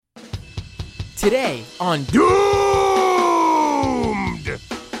Today on Doomed!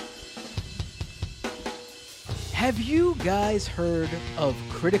 Have you guys heard of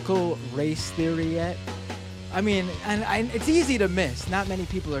critical race theory yet? I mean, and it's easy to miss. Not many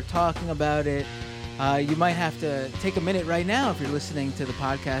people are talking about it. You might have to take a minute right now if you're listening to the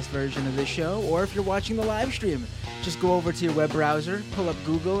podcast version of this show, or if you're watching the live stream. Just go over to your web browser, pull up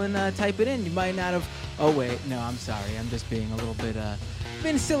Google, and type it in. You might not have... Oh, wait. No, I'm sorry. I'm just being a little bit...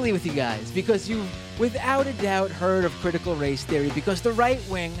 been silly with you guys, because you've without a doubt heard of critical race theory, because the right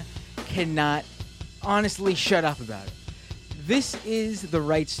wing cannot honestly shut up about it. This is the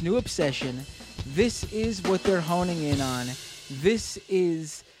right's new obsession. This is what they're honing in on. This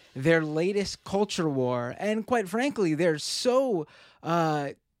is their latest culture war, and quite frankly, they're so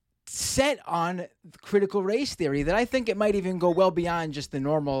set on critical race theory that I think it might even go well beyond just the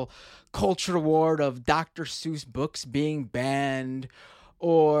normal culture war of Dr. Seuss books being banned,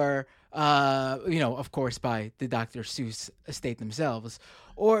 or, of course, by the Dr. Seuss estate themselves,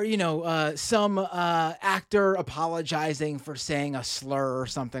 or, some actor apologizing for saying a slur or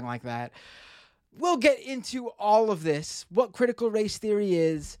something like that. We'll get into all of this, what critical race theory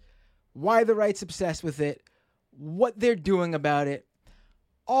is, why the right's obsessed with it, what they're doing about it,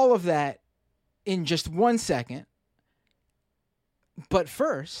 all of that in just 1 second. But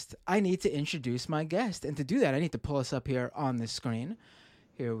first, I need to introduce my guest, and to do that, I need to pull us up here on the screen.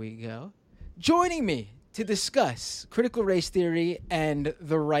 Here we go. Joining me to discuss critical race theory and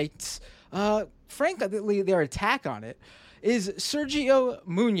the right's, frankly, their attack on it, is Sergio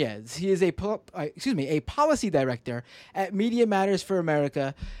Muñez. He is a policy director at Media Matters for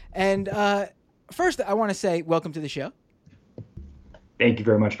America. And first, I want to say welcome to the show. Thank you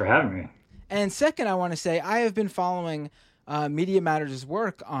very much for having me. And second, I want to say I have been following Media Matters'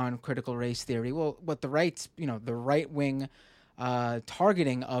 work on critical race theory. Well, what the right's, the right-wing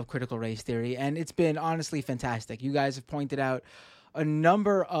targeting of critical race theory, and it's been honestly fantastic. You guys have pointed out a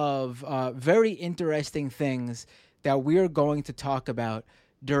number of very interesting things that we're going to talk about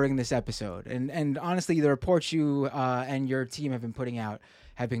during this episode. And honestly, the reports you and your team have been putting out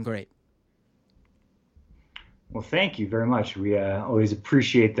have been great. Well, thank you very much. We always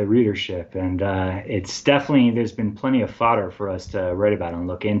appreciate the readership, and it's definitely, there's been plenty of fodder for us to write about and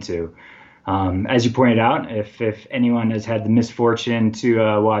look into. As you pointed out, if anyone has had the misfortune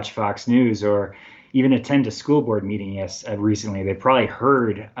to watch Fox News or even attend a school board meeting recently, they probably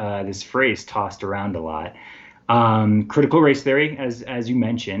heard this phrase tossed around a lot. Critical race theory, as you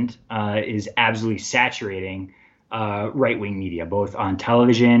mentioned, is absolutely saturating right-wing media, both on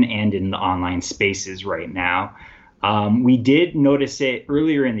television and in the online spaces right now. We did notice it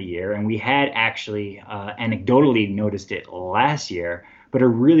earlier in the year, and we had actually anecdotally noticed it last year, but it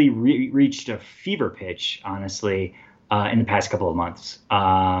really reached a fever pitch, honestly, in the past couple of months,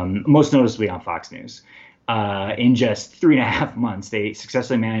 most noticeably on Fox News. In just 3.5 months, they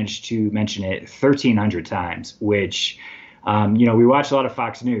successfully managed to mention it 1,300 times, which, we watch a lot of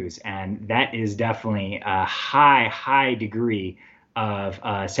Fox News, and that is definitely a high degree of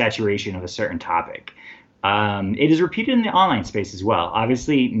saturation of a certain topic. It is repeated in the online space as well.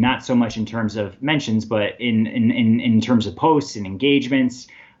 Obviously, not so much in terms of mentions, but in terms of posts and engagements,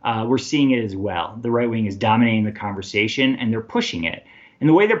 we're seeing it as well. The right wing is dominating the conversation, and they're pushing it. And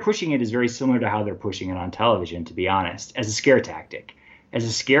the way they're pushing it is very similar to how they're pushing it on television, to be honest, as a scare tactic.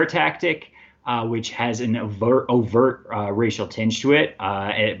 Which has an overt racial tinge to it,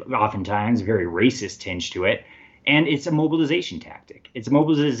 oftentimes a very racist tinge to it. And it's a mobilization tactic. It's a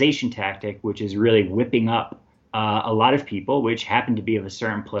mobilization tactic which is really whipping up a lot of people, which happen to be of a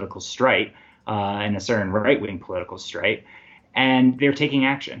certain political stripe and a certain right-wing political stripe. And they're taking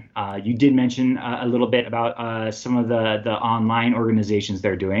action. You did mention a little bit about some of the online organizations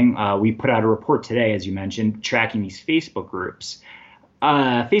they're doing. We put out a report today, as you mentioned, tracking these Facebook groups.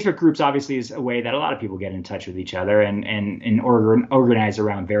 Facebook groups obviously is a way that a lot of people get in touch with each other and organize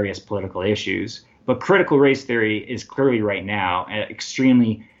around various political issues. But critical race theory is clearly right now an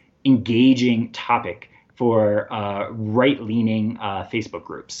extremely engaging topic for right-leaning Facebook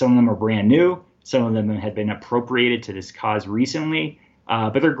groups. Some of them are brand new. Some of them had been appropriated to this cause recently,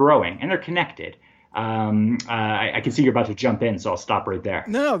 but they're growing and they're connected. I can see you're about to jump in, so I'll stop right there.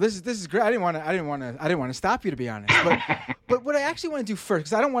 No, this is great. I didn't want to stop you, to be honest. But what I actually want to do first,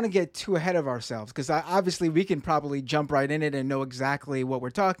 because I don't want to get too ahead of ourselves, because obviously we can probably jump right in it and know exactly what we're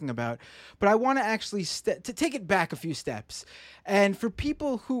talking about. But I want to actually to take it back a few steps, and for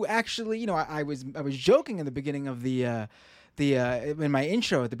people who actually, I was joking in the beginning of the in my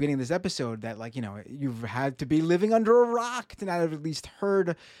intro at the beginning of this episode that, you've had to be living under a rock to not have at least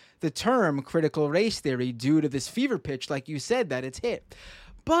heard the term critical race theory due to this fever pitch, like you said, that it's hit.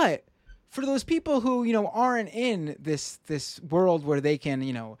 But for those people who, aren't in this world where they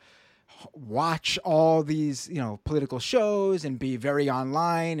can, watch all these, political shows and be very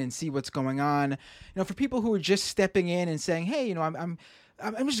online and see what's going on, for people who are just stepping in and saying, hey, I'm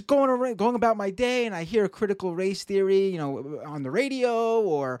just going about my day, and I hear critical race theory, on the radio,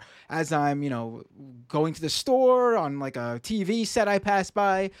 or as I'm, going to the store on like a TV set I pass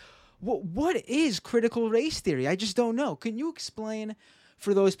by. What is critical race theory? I just don't know. Can you explain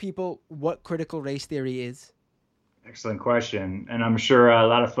for those people what critical race theory is? Excellent question. And I'm sure a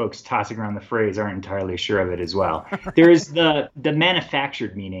lot of folks tossing around the phrase aren't entirely sure of it as well. There's the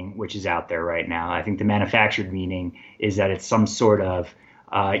manufactured meaning, which is out there right now. I think the manufactured meaning is that it's some sort of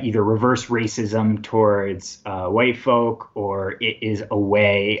either reverse racism towards white folk, or it is a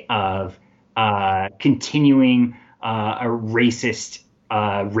way of continuing a racist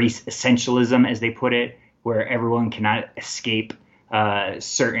race essentialism, as they put it, where everyone cannot escape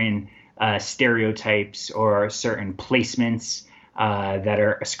certain stereotypes or certain placements that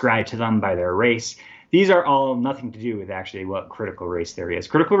are ascribed to them by their race. These are all nothing to do with actually what critical race theory is.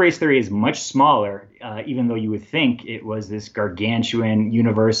 Critical race theory is much smaller, even though you would think it was this gargantuan,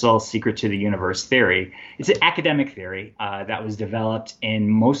 universal, secret to the universe theory. It's an academic theory that was developed in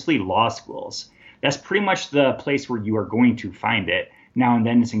mostly law schools. That's pretty much the place where you are going to find it. Now and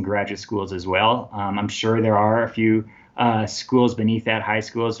then it's in graduate schools as well. I'm sure there are a few schools beneath that, high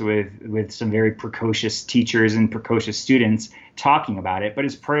schools with some very precocious teachers and precocious students talking about it, but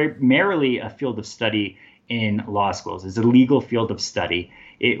it's primarily a field of study in law schools. It's a legal field of study.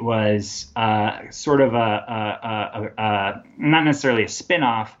 It was sort of a not necessarily a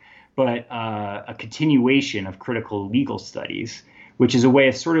spin-off, but a continuation of critical legal studies, which is a way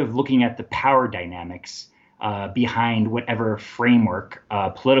of sort of looking at the power dynamics behind whatever framework,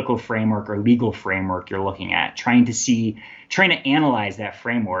 political framework or legal framework you're looking at, trying to analyze that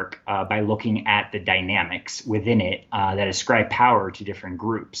framework by looking at the dynamics within it that ascribe power to different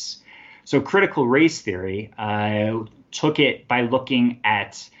groups. So critical race theory took it by looking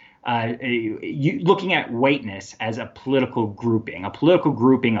at whiteness as a political grouping of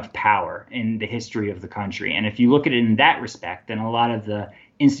power in the history of the country. And if you look at it in that respect, then a lot of the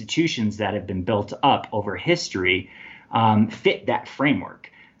institutions that have been built up over history fit that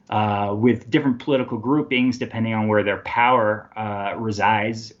framework, with different political groupings, depending on where their power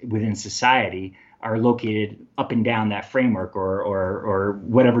resides within society, are located up and down that framework, or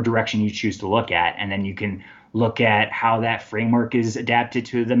whatever direction you choose to look at. And then you can look at how that framework is adapted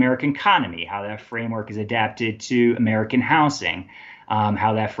to the American economy, how that framework is adapted to American housing,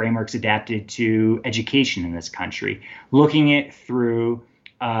 how that framework is adapted to education in this country, looking it through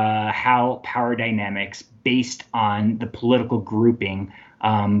how power dynamics based on the political grouping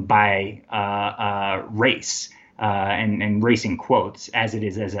by race, and race in quotes, as it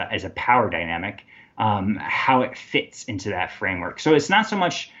is as a power dynamic, how it fits into that framework. So it's not so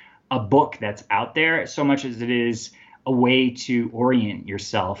much a book that's out there so much as it is a way to orient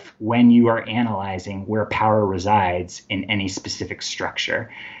yourself when you are analyzing where power resides in any specific structure.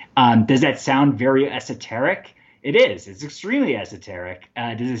 Does that sound very esoteric? It is. It's extremely esoteric.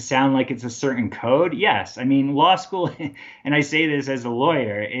 Does it sound like it's a certain code? Yes. I mean, law school, and I say this as a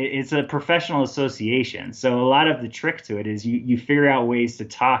lawyer, it's a professional association. So a lot of the trick to it is you figure out ways to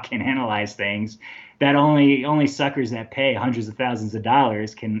talk and analyze things that only suckers that pay hundreds of thousands of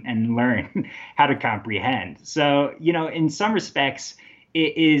dollars can and learn how to comprehend. So, in some respects,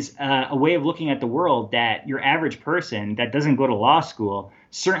 it is a way of looking at the world that your average person that doesn't go to law school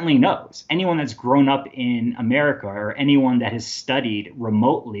certainly knows. Anyone that's grown up in America, or anyone that has studied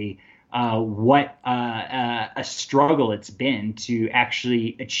remotely what a struggle it's been to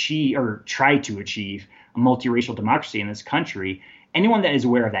actually achieve or try to achieve a multiracial democracy in this country, anyone that is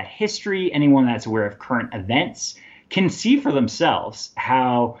aware of that history, anyone that's aware of current events, can see for themselves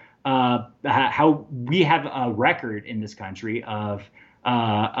how we have a record in this country of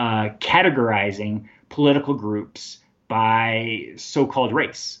categorizing political groups by so-called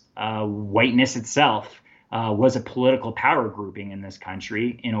race. Whiteness itself was a political power grouping in this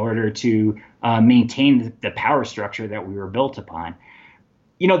country in order to maintain the power structure that we were built upon.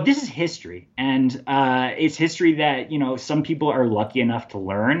 This is history, and it's history that, some people are lucky enough to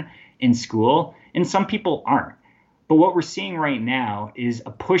learn in school and some people aren't. But what we're seeing right now is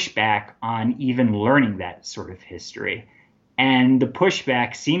a pushback on even learning that sort of history. And the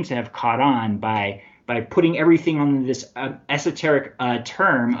pushback seems to have caught on by putting everything on this esoteric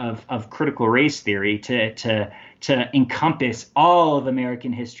term of critical race theory to encompass all of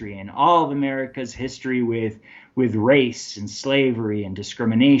American history and all of America's history with race and slavery and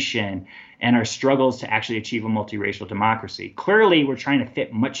discrimination and our struggles to actually achieve a multiracial democracy. Clearly, we're trying to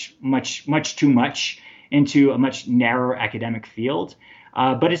fit much too much into a much narrower academic field.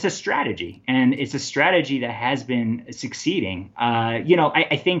 But it's a strategy, and it's a strategy that has been succeeding.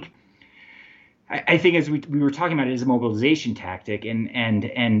 I think as we were talking about it as a mobilization tactic, and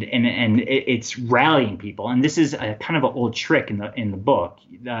it's rallying people. And this is a kind of an old trick in the book,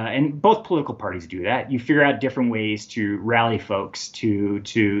 and both political parties do that. You figure out different ways to rally folks to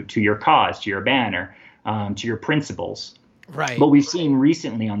your cause, to your banner, to your principles. Right. What we've seen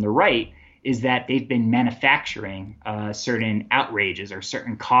recently on the right is that they've been manufacturing certain outrages or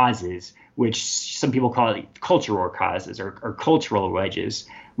certain causes, which some people call it culture war causes or cultural wedges.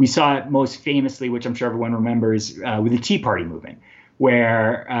 We saw it most famously, which I'm sure everyone remembers, with the Tea Party movement,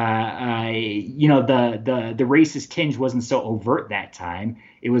 where the racist tinge wasn't so overt that time.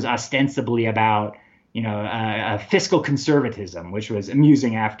 It was ostensibly about fiscal conservatism, which was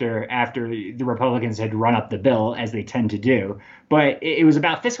amusing after the Republicans had run up the bill, as they tend to do. But it was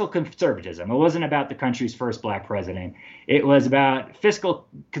about fiscal conservatism. It wasn't about the country's first black president. It was about fiscal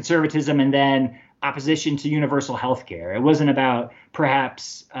conservatism and then opposition to universal health care. It wasn't about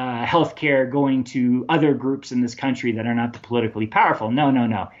perhaps health care going to other groups in this country that are not the politically powerful. No.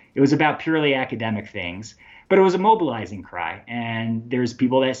 It was about purely academic things. But it was a mobilizing cry, and there's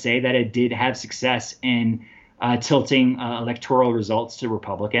people that say that it did have success in tilting electoral results to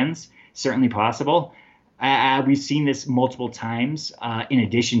Republicans. Certainly possible. We've seen this multiple times in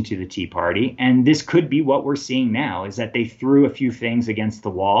addition to the Tea Party, and this could be what we're seeing now, is that they threw a few things against the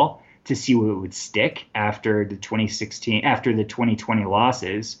wall to see what would stick after the 2020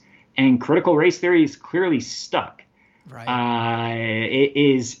 losses, and critical race theory is clearly stuck. Right.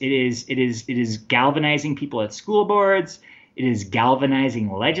 It is galvanizing people at school boards. It is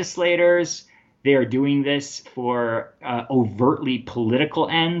galvanizing legislators. They are doing this for overtly political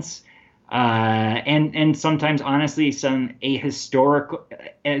ends, and sometimes, honestly, some ahistorical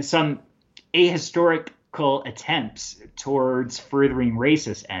attempts towards furthering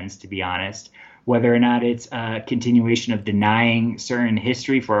racist ends. To be honest, whether or not it's a continuation of denying certain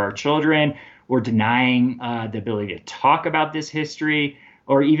history for our children, or denying the ability to talk about this history,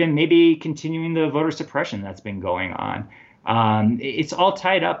 or even maybe continuing the voter suppression that's been going on. It's all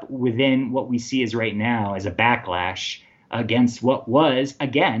tied up within what we see as right now as a backlash against what was,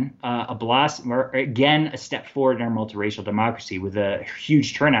 again, a step forward in our multiracial democracy, with a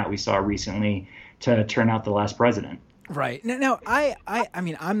huge turnout we saw recently to turn out the last president. Right. Now, I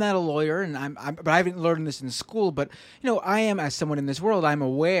mean, I'm not a lawyer, and but I haven't learned this in school. But I am, as someone in this world, I'm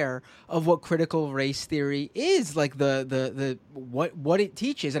aware of what critical race theory is, like the what it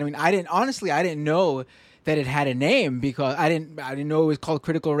teaches. And I mean, I didn't know that it had a name, because I didn't know it was called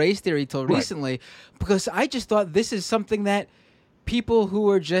critical race theory till recently, because I just thought this is something that people who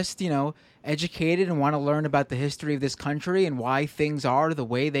are just educated and want to learn about the history of this country and why things are the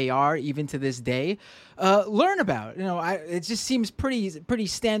way they are even to this day learn about. It just seems pretty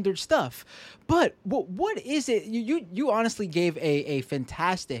standard stuff. But what is it? You honestly gave a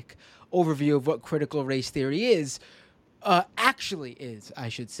fantastic overview of what critical race theory actually is, I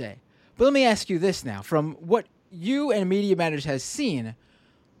should say. But let me ask you this now: from what you and Media Matters has seen,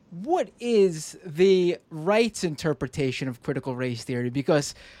 what is the right's interpretation of critical race theory?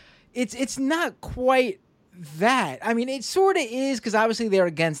 Because it's not quite that. I mean, it sort of is, because obviously they're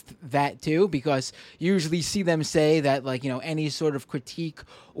against that too, because you usually see them say that, like, any sort of critique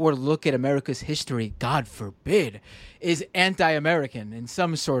or look at America's history, God forbid, is anti-American in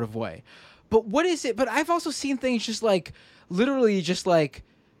some sort of way. But what is it? But I've also seen things just like, literally just like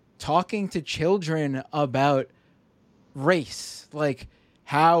talking to children about race, like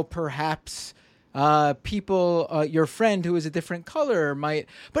how perhaps people, your friend who is a different color might,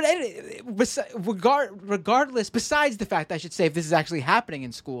 but regardless, besides the fact, I should say, if this is actually happening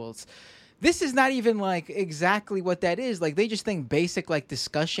in schools, this is not even like exactly what that is. Like, they just think basic, like,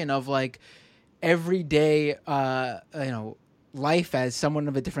 discussion of like everyday, life as someone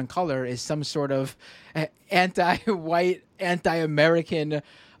of a different color is some sort of anti-white, anti-American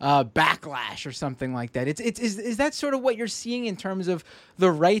backlash or something like that. Is that sort of what you're seeing in terms of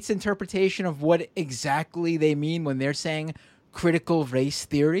the right's interpretation of what exactly they mean when they're saying critical race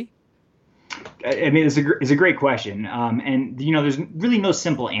theory? I mean, it's a great question, and there's really no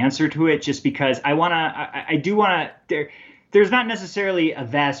simple answer to it. Just because there's not necessarily a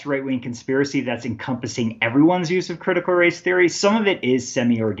vast right-wing conspiracy that's encompassing everyone's use of critical race theory. Some of it is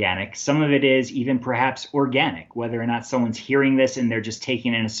semi-organic. Some of it is even perhaps organic, whether or not someone's hearing this and they're just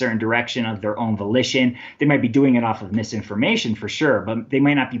taking it in a certain direction of their own volition. They might be doing it off of misinformation for sure, but they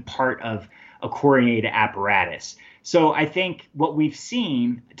might not be part of a coordinated apparatus. So I think what we've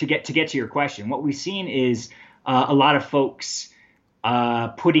seen, to get to your question, what we've seen is a lot of folks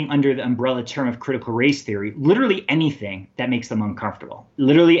putting under the umbrella term of critical race theory literally anything that makes them uncomfortable,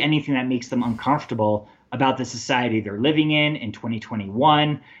 literally anything that makes them uncomfortable about the society they're living in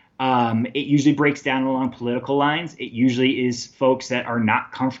 2021. It usually breaks down along political lines. It usually is folks that are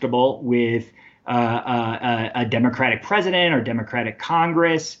not comfortable with a Democratic president or Democratic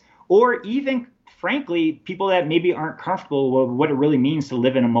Congress, or even, frankly, people that maybe aren't comfortable with what it really means to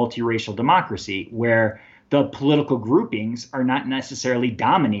live in a multiracial democracy where the political groupings are not necessarily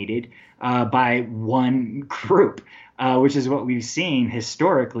dominated by one group, which is what we've seen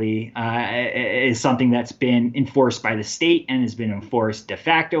historically is something that's been enforced by the state and has been enforced de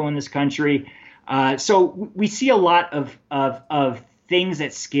facto in this country. So we see a lot of things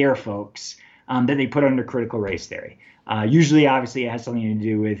that scare folks that they put under critical race theory. Usually, obviously, it has something to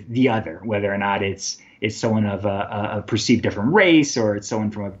do with the other, whether or not it's someone of a perceived different race or it's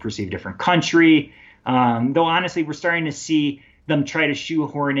someone from a perceived different country. Though, honestly, we're starting to see them try to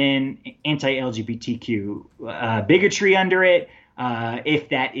shoehorn in anti-LGBTQ bigotry under it, if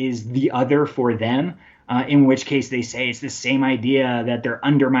that is the other for them, in which case they say it's the same idea that they're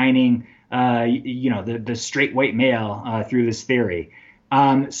undermining, the straight white male through this theory.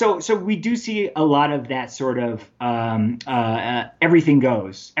 So we do see a lot of that sort of everything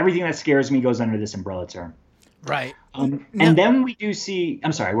goes. Everything that scares me goes under this umbrella term. Right. And then we do see.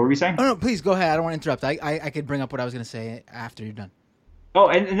 I'm sorry. What were you saying? Oh no, please go ahead. I don't want to interrupt. I could bring up what I was going to say after you're done. Oh,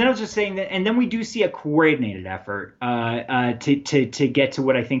 and then I was just saying that, and then we do see a coordinated effort to get to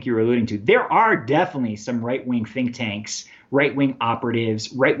what I think you're alluding to. There are definitely some right-wing think tanks, right-wing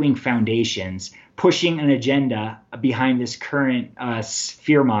operatives, right-wing foundations pushing an agenda behind this current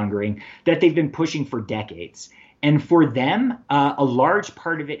fear-mongering that they've been pushing for decades. And for them, a large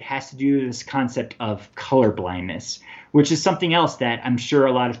part of it has to do with this concept of colorblindness, which is something else that I'm sure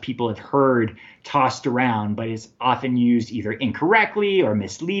a lot of people have heard tossed around, but is often used either incorrectly or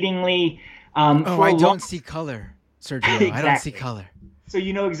misleadingly. I don't see color, Sergio. Exactly. I don't see color. So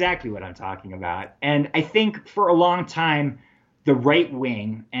you know exactly what I'm talking about. And I think for a long time, the right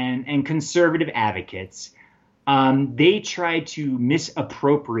wing and conservative advocates, they try to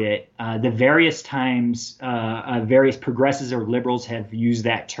misappropriate the various times various progressives or liberals have used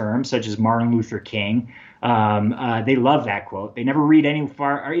that term, such as Martin Luther King. They love that quote. They never read any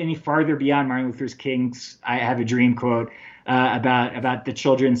farther beyond Martin Luther King's "I Have a Dream" quote about the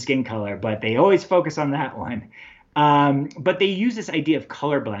children's skin color, but they always focus on that one. But they use this idea of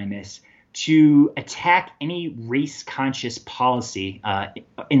colorblindness to attack any race-conscious policy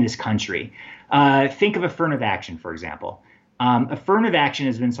in this country. Think of affirmative action, for example. Affirmative action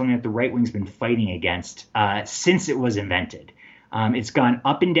has been something that the right wing's been fighting against since it was invented. It's gone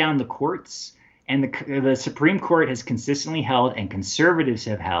up and down the courts, and the Supreme Court has consistently held, and conservatives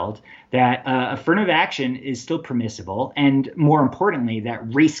have held, that affirmative action is still permissible, and more importantly,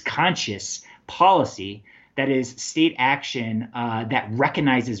 that race-conscious policy, that is state action that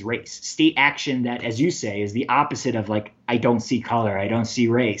recognizes race, state action that, as you say, is the opposite of like, I don't see color, I don't see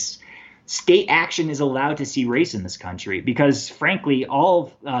race. State action is allowed to see race in this country because, frankly,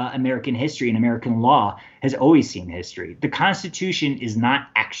 all of American history and American law has always seen history. The Constitution is not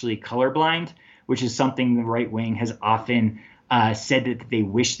actually colorblind, which is something the right wing has often said that they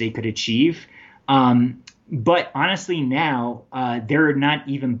wish they could achieve. But honestly, now they're not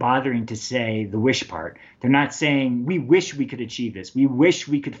even bothering to say the wish part. They're not saying, we wish we could achieve this. We wish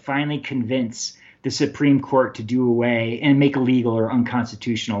we could finally convince the Supreme Court to do away and make illegal or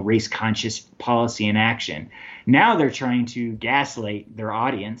unconstitutional race-conscious policy and action. Now they're trying to gaslight their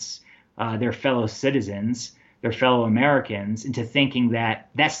audience, their fellow citizens, their fellow Americans, into thinking that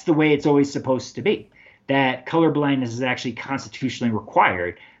that's the way it's always supposed to be, that colorblindness is actually constitutionally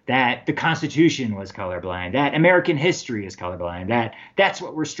required, that the Constitution was colorblind, that American history is colorblind, that's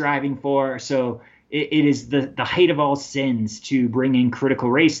what we're striving for. So it is the height of all sins to bring in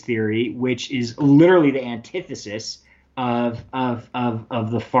critical race theory, which is literally the antithesis of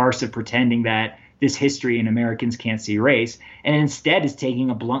the farce of pretending that this history and Americans can't see race, and instead is taking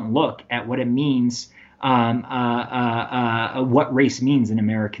a blunt look at what it means, what race means in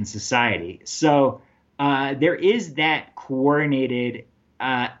American society. So there is that coordinated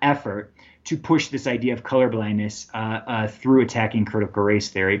effort to push this idea of colorblindness through attacking critical race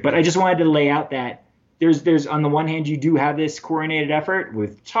theory. But I just wanted to lay out that there's on the one hand, you do have this coordinated effort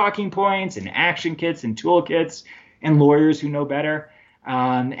with talking points and action kits and toolkits and lawyers who know better.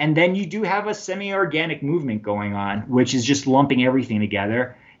 And then you do have a semi-organic movement going on, which is just lumping everything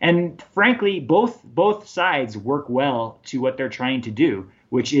together. And frankly, both sides work well to what they're trying to do,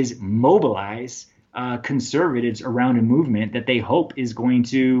 which is mobilize conservatives around a movement that they hope is going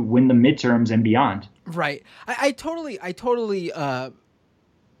to win the midterms and beyond. Right. I totally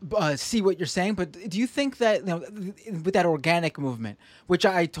see what you're saying, but do you think that, you know, with that organic movement, which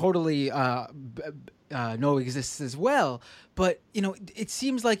I totally know exists as well, but you know, it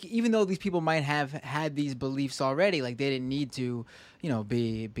seems like even though these people might have had these beliefs already, like they didn't need to, you know,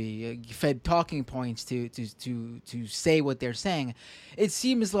 be fed talking points to say what they're saying. It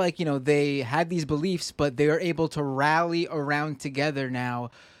seems like, you know, they had these beliefs, but they are able to rally around together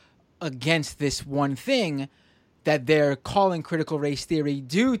now against this one thing that they're calling critical race theory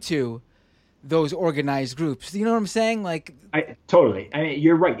due to those organized groups. You know what I'm saying? Like, Totally. I mean,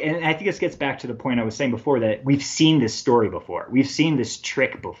 you're right. And I think this gets back to the point I was saying before, that we've seen this story before. We've seen this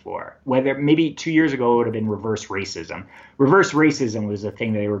trick before. Whether maybe 2 years ago it would have been reverse racism. Reverse racism was the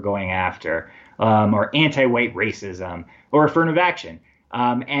thing they were going after, or anti-white racism, or affirmative action.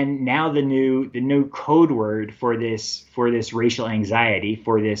 And now the new code word for this racial anxiety,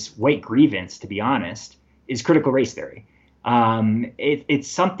 for this white grievance, to be honest, is critical race theory. It's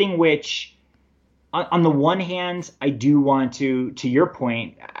something which, on the one hand, I do want to your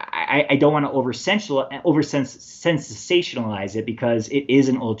point, I don't want to over sensationalize it, because it is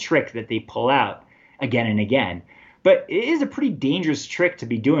an old trick that they pull out again and again. But it is a pretty dangerous trick to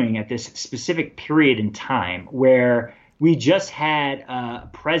be doing at this specific period in time, where we just had a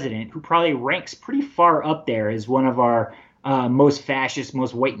president who probably ranks pretty far up there as one of our most fascist,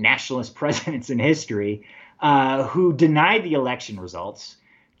 most white nationalist presidents in history, who denied the election results,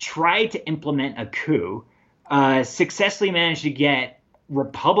 tried to implement a coup, successfully managed to get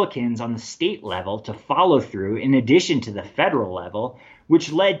Republicans on the state level to follow through, in addition to the federal level,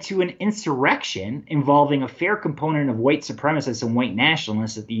 which led to an insurrection involving a fair component of white supremacists and white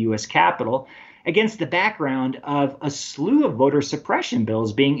nationalists at the U.S. Capitol, against the background of a slew of voter suppression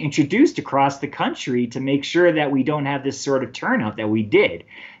bills being introduced across the country to make sure that we don't have this sort of turnout that we did.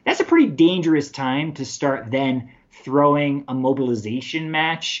 That's a pretty dangerous time to start then throwing a mobilization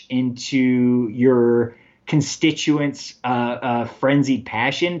match into your constituents' frenzied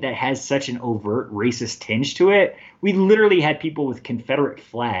passion that has such an overt racist tinge to it. We literally had people with Confederate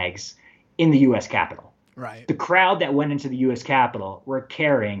flags in the U.S. Capitol. right. The crowd that went into the U.S. Capitol were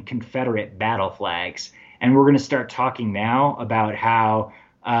carrying Confederate battle flags. And we're going to start talking now about how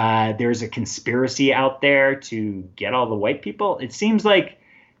there's a conspiracy out there to get all the white people. It seems like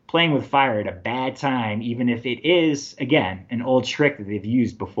playing with fire at a bad time, even if it is, again, an old trick that they've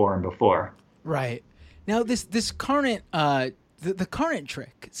used before and before. Right. Now, this current the current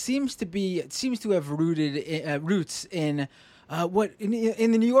trick seems to have roots in what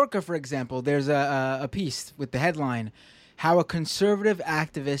in the New Yorker, for example. There's a piece with the headline, "How a Conservative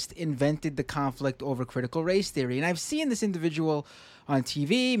Activist Invented the Conflict Over Critical Race Theory," and I've seen this individual on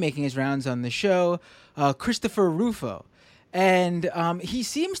TV making his rounds on the show, Christopher Rufo. And he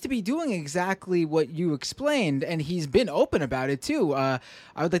seems to be doing exactly what you explained, and he's been open about it too. I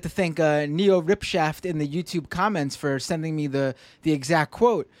would like to thank Neo Ripshaft in the YouTube comments for sending me the exact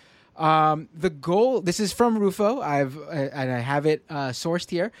quote. The goal. This is from Rufo. I have it sourced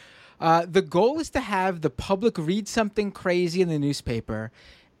here. The goal is to have the public read something crazy in the newspaper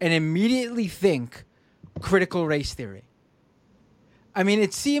and immediately think critical race theory. I mean,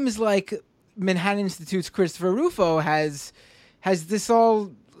 it seems like Manhattan Institute's Christopher Rufo has this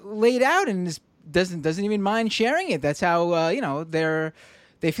all laid out and doesn't even mind sharing it. That's how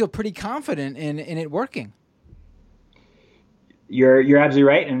they feel pretty confident in it working. You're absolutely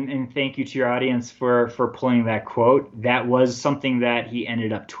right, and thank you to your audience for pulling that quote. That was something that he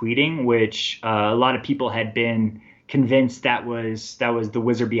ended up tweeting, which a lot of people had been convinced that was the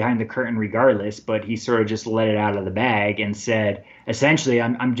wizard behind the curtain regardless, but he sort of just let it out of the bag and said, essentially,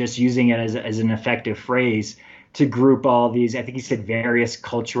 I'm just using it as an effective phrase to group all these, I think he said, various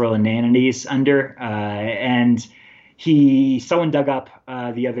cultural inanities under. And someone dug up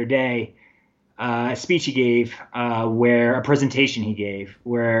the other day a speech he gave, a presentation he gave,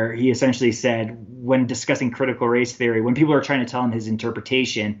 where he essentially said, when discussing critical race theory, when people are trying to tell him his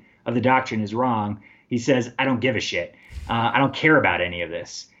interpretation of the doctrine is wrong, he says, I don't give a shit. I don't care about any of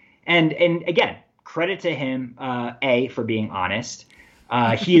this. And again, credit to him, for being honest.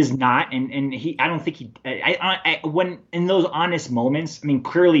 He is not, and I don't think when in those honest moments, I mean,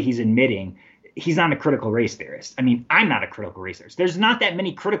 clearly he's admitting he's not a critical race theorist. I mean, I'm not a critical race theorist. There's not that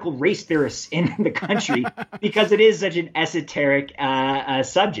many critical race theorists in the country because it is such an esoteric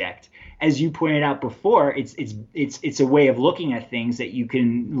subject. As you pointed out before, it's a way of looking at things that you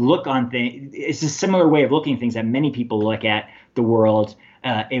can look on things. It's a similar way of looking at things that many people look at the world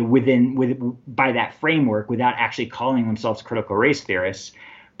by that framework without actually calling themselves critical race theorists.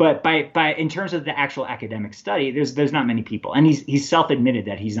 But by in terms of the actual academic study, there's not many people, and he's self-admitted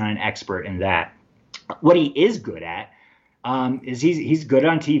that he's not an expert in that. What he is good at is he's good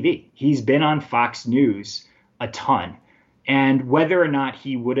on TV. He's been on Fox News a ton. And whether or not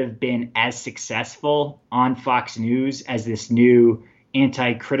he would have been as successful on Fox News as this new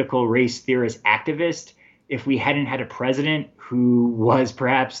anti-critical race theorist activist, if we hadn't had a president who was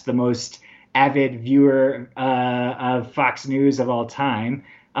perhaps the most avid viewer of Fox News of all time,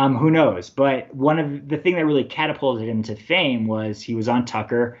 who knows? But one of the thing that really catapulted him to fame was he was on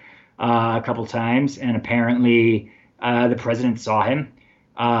Tucker a couple times, and apparently the president saw him.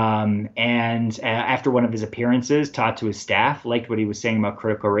 And after one of his appearances, talked to his staff, liked what he was saying about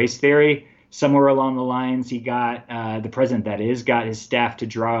critical race theory. Somewhere along the lines, he got, the president that is, got his staff to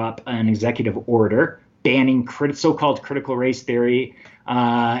draw up an executive order banning so-called critical race theory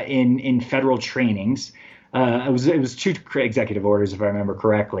in federal trainings. It was 2 executive orders, if I remember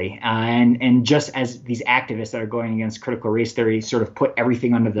correctly. And just as these activists that are going against critical race theory sort of put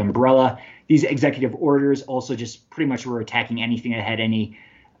everything under the umbrella, these executive orders also just pretty much were attacking anything that had any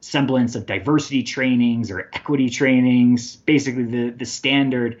semblance of diversity trainings or equity trainings, basically the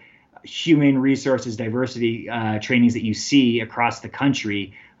standard human resources diversity trainings that you see across the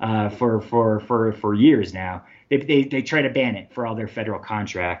country for years now. They try to ban it for all their federal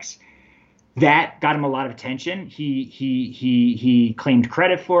contracts. That got him a lot of attention. He claimed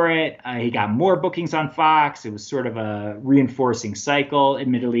credit for it. He got more bookings on Fox. It was sort of a reinforcing cycle.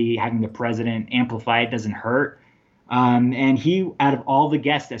 Admittedly, having the president amplify it doesn't hurt. And he, out of all the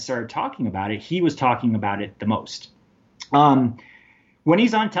guests that started talking about it, he was talking about it the most. When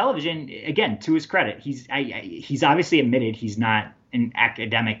he's on television, again, to his credit, he's obviously admitted he's not an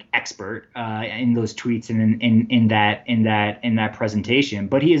academic expert in those tweets and in that presentation,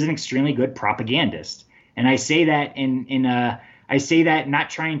 but he is an extremely good propagandist. And I say that I say that not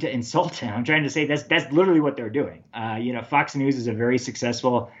trying to insult him. I'm trying to say that's literally what they're doing. Fox News is a very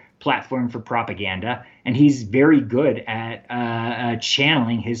successful platform for propaganda, and he's very good at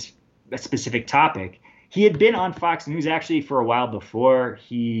channeling his specific topic. He had been on Fox News actually for a while before.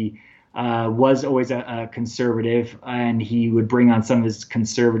 He was always a conservative, and he would bring on some of his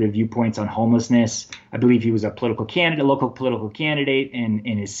conservative viewpoints on homelessness. I believe he was a local political candidate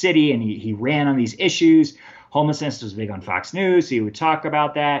in his city, and he ran on these issues. Homelessness was big on Fox News, so he would talk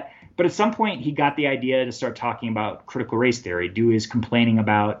about that. But at some point, he got the idea to start talking about critical race theory, do his complaining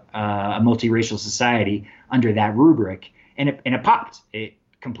about a multiracial society under that rubric, and it popped. It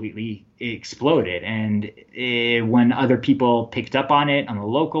completely exploded. And when other people picked up on it on the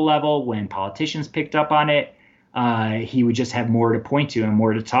local level, when politicians picked up on it, he would just have more to point to and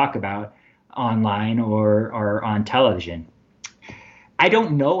more to talk about online or on television. I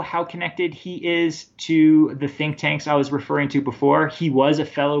don't know how connected he is to the think tanks I was referring to before. He was a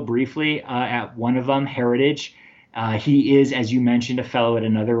fellow briefly at one of them, Heritage. He is, as you mentioned, a fellow at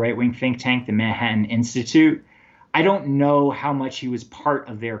another right-wing think tank, the Manhattan Institute. I don't know how much he was part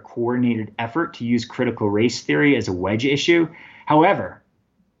of their coordinated effort to use critical race theory as a wedge issue. However,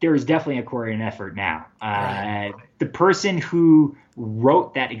 there is definitely a coordinated effort now. The person who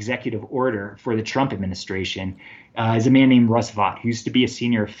wrote that executive order for the Trump administration is a man named Russ Vought, who used to be a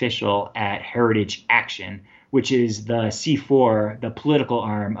senior official at Heritage Action, which is the C4, the political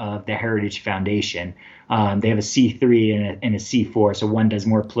arm of the Heritage Foundation. They have a C3 and a C4, so one does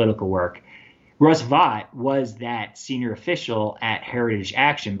more political work. Russ Vought was that senior official at Heritage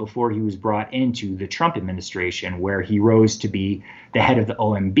Action before he was brought into the Trump administration, where he rose to be the head of the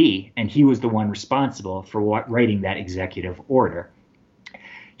OMB, and he was the one responsible for writing that executive order.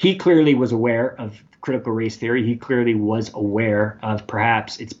 He clearly was aware of critical race theory. He clearly was aware of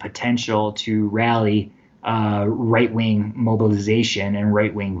perhaps its potential to rally right-wing mobilization and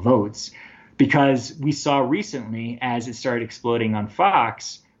right-wing votes, because we saw recently, as it started exploding on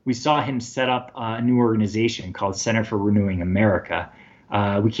Fox, we saw him set up a new organization called Center for Renewing America.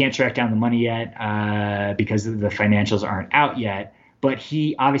 We can't track down the money yet because the financials aren't out yet. But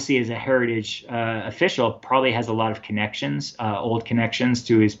he obviously, as a Heritage official, probably has a lot of connections, old connections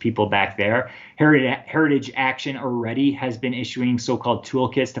to his people back there. Heritage Action already has been issuing so-called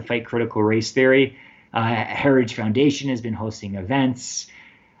toolkits to fight critical race theory. Heritage Foundation has been hosting events.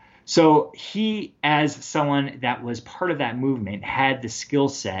 So he, as someone that was part of that movement, had the skill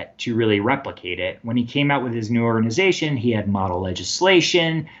set to really replicate it. When he came out with his new organization, he had model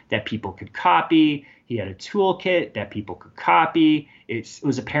legislation that people could copy. He had a toolkit that people could copy. It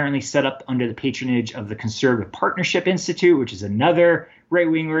was apparently set up under the patronage of the Conservative Partnership Institute, which is another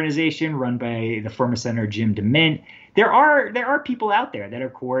right-wing organization run by the former Senator Jim DeMint. There are people out there that are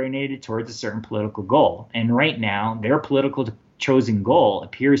coordinated towards a certain political goal. And right now, their political chosen goal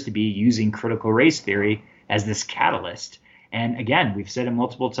appears to be using critical race theory as this catalyst. And again, we've said it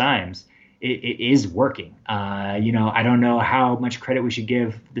multiple times, it is working. I don't know how much credit we should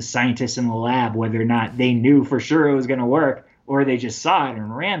give the scientists in the lab, whether or not they knew for sure it was going to work or they just saw it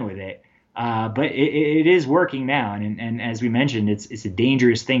and ran with it. But it is working now. And as we mentioned, it's a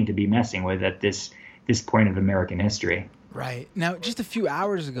dangerous thing to be messing with at this point of American history. Right. Now, just a few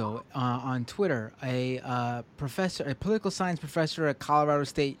hours ago on Twitter, a political science professor at Colorado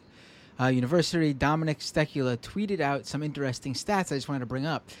State University, Dominic Stecula, tweeted out some interesting stats I just wanted to bring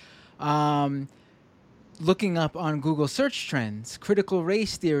up. Looking up on Google search trends, critical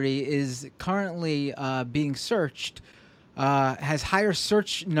race theory is currently being searched, has higher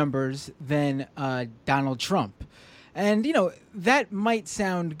search numbers than Donald Trump. And, that might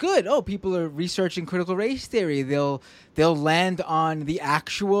sound good. Oh, people are researching critical race theory. They'll land on the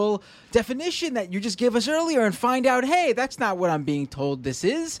actual definition that you just gave us earlier and find out, hey, that's not what I'm being told this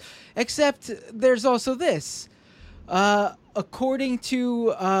is. Except there's also this. According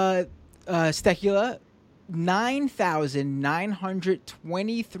to Stecula,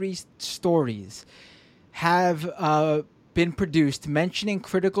 9,923 stories have been produced mentioning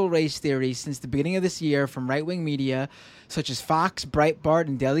critical race theory since the beginning of this year from right-wing media such as Fox, Breitbart,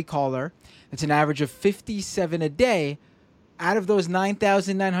 and Daily Caller. That's an average of 57 a day. Out of those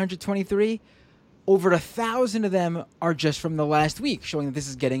 9,923, over 1,000 of them are just from the last week, showing that this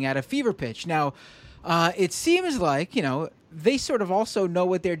is getting at a fever pitch. Now, it seems like, they sort of also know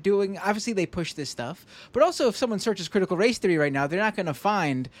what they're doing. Obviously, they push this stuff. But also, if someone searches critical race theory right now, they're not going to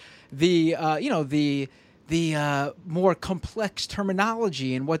find the more complex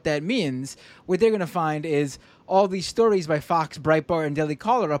terminology and what that means. What they're going to find is all these stories by Fox, Breitbart, and Daily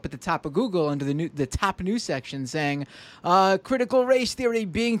Caller up at the top of Google under the top news section saying critical race theory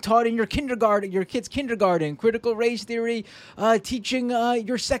being taught in your kid's kindergarten, critical race theory teaching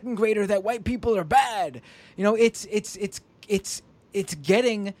your second grader that white people are bad. It's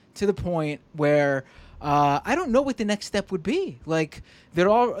getting to the point where I don't know what the next step would be. Like, they're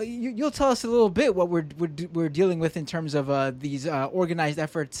all. You'll tell us a little bit what we're dealing with in terms of these organized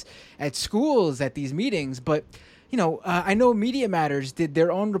efforts at schools, at these meetings. But I know Media Matters did their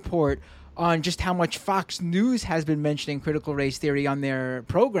own report on just how much Fox News has been mentioning critical race theory on their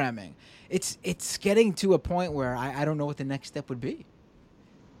programming. It's getting to a point where I don't know what the next step would be.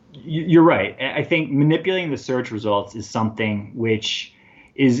 You're right. I think manipulating the search results is something which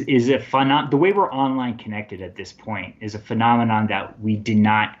is a the way we're online connected at this point is a phenomenon that we did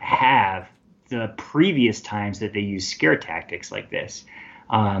not have the previous times that they used scare tactics like this.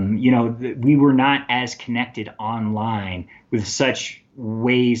 We were not as connected online with such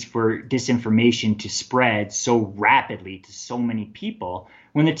ways for disinformation to spread so rapidly to so many people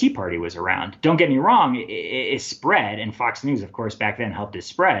when the Tea Party was around. Don't get me wrong, it spread, and Fox News, of course, back then helped it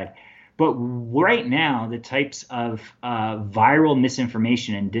spread. But right now, the types of viral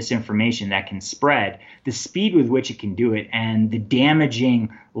misinformation and disinformation that can spread, the speed with which it can do it, and the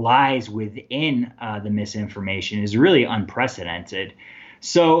damaging lies within the misinformation is really unprecedented.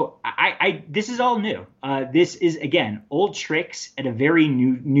 So this is all new. This is, again, old tricks at a very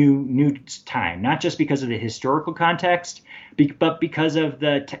new time, not just because of the historical context, but because of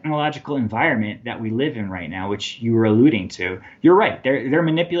the technological environment that we live in right now, which you were alluding to. You're right. They're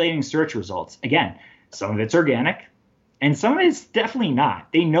manipulating search results. Again, some of it's organic and some of it's definitely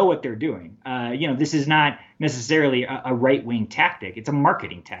not. They know what they're doing. This is not necessarily a right-wing tactic. It's a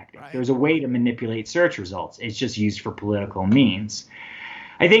marketing tactic. Right. There's a way to manipulate search results. It's just used for political means.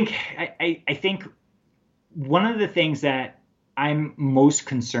 I think one of the things that I'm most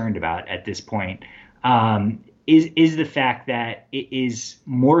concerned about at this point is the fact that it is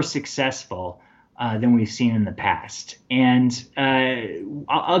more successful than we've seen in the past. And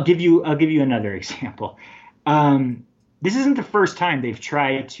I'll give you another example. This isn't the first time they've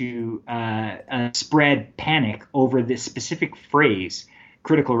tried to spread panic over this specific phrase,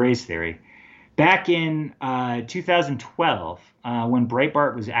 critical race theory. Back in 2012, when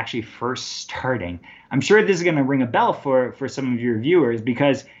Breitbart was actually first starting, I'm sure this is going to ring a bell for some of your viewers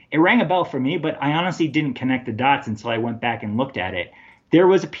because it rang a bell for me, but I honestly didn't connect the dots until I went back and looked at it. There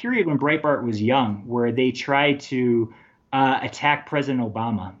was a period when Breitbart was young where they tried to attack President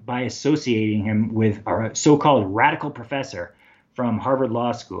Obama by associating him with our so-called radical professor from Harvard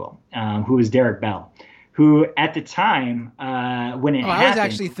Law School, who was Derek Bell, who at the time when it happened... I was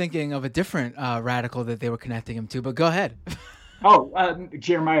actually thinking of a different radical that they were connecting him to, but go ahead.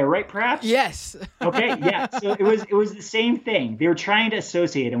 Jeremiah Wright, perhaps? Yes. Okay, yeah. So it was the same thing. They were trying to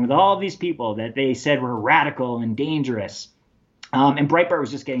associate him with all these people that they said were radical and dangerous. And Breitbart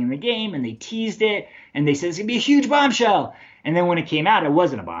was just getting in the game, and they teased it, and they said it's going to be a huge bombshell. And then when it came out, it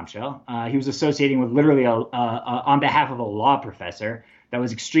wasn't a bombshell. He was associating with literally on behalf of a law professor that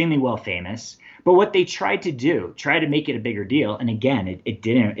was extremely well famous. But what they tried to do, try to make it a bigger deal, and again, it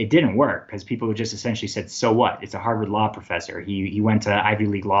didn't work, because people just essentially said, so what? It's a Harvard law professor. He went to Ivy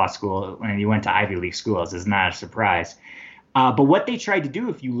League law school, and he went to Ivy League schools. It's not a surprise. But what they tried to do,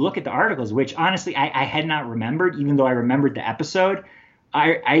 if you look at the articles, which honestly I had not remembered, even though I remembered the episode,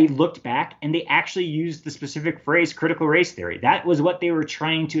 I looked back, and they actually used the specific phrase critical race theory. That was what they were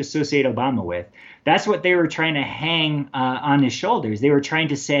trying to associate Obama with. That's what they were trying to hang on his shoulders. They were trying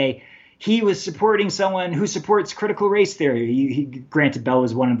to say he was supporting someone who supports critical race theory. Granted, Bell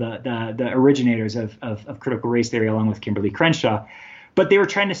was one of the originators of critical race theory, along with Kimberly Crenshaw. But they were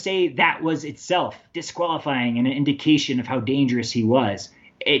trying to say that was itself disqualifying and an indication of how dangerous he was.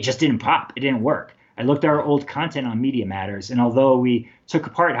 It just didn't pop. It didn't work. I looked at our old content on Media Matters, and although we took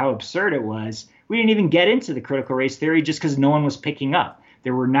apart how absurd it was, we didn't even get into the critical race theory just because no one was picking up.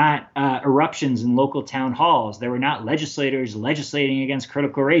 There were not eruptions in local town halls. There were not legislators legislating against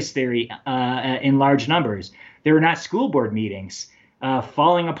critical race theory in large numbers. There were not school board meetings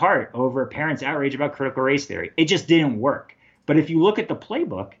falling apart over parents' outrage about critical race theory. It just didn't work. But if you look at the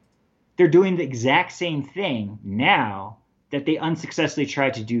playbook, they're doing the exact same thing now that they unsuccessfully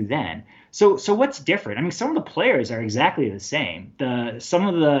tried to do then. So what's different? I mean, some of the players are exactly the same. Some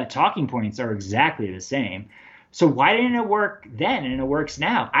of the talking points are exactly the same. So why didn't it work then and it works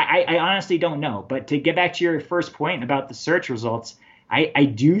now? I honestly don't know. But to get back to your first point about the search results, I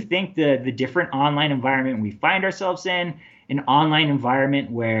do think the different online environment we find ourselves in, an online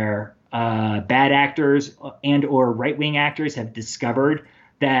environment where bad actors and or right-wing actors have discovered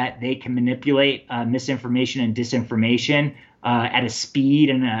that they can manipulate misinformation and disinformation at a speed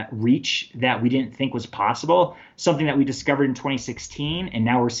and a reach that we didn't think was possible, something that we discovered in 2016, and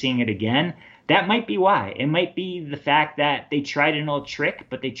now we're seeing it again. That might be why. It might be the fact that they tried an old trick,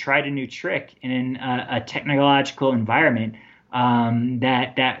 but they tried a new trick in a technological environment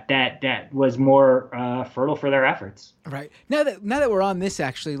that was more fertile for their efforts. Right. Now that we're on this,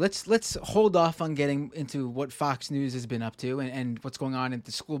 actually, let's hold off on getting into what Fox News has been up to and what's going on at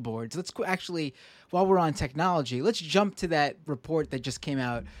the school boards. Let's actually, while we're on technology, let's jump to that report that just came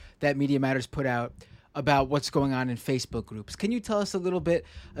out that Media Matters put out about what's going on in Facebook groups. Can you tell us a little bit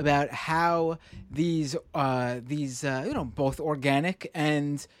about how these both organic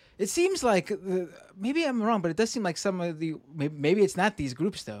and it seems like maybe I'm wrong, but it does seem like some of the maybe it's not these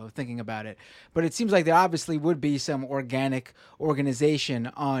groups though, thinking about it, but it seems like there obviously would be some organic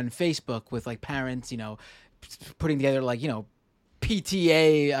organization on Facebook with like parents, putting together like,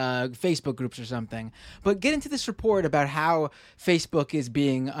 PTA Facebook groups or something. But get into this report about how Facebook is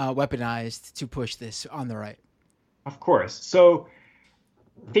being weaponized to push this on the right. Of course. So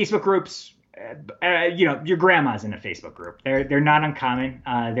Facebook groups, your grandma's in a Facebook group. They're not uncommon.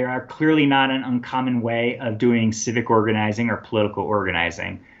 They are clearly not an uncommon way of doing civic organizing or political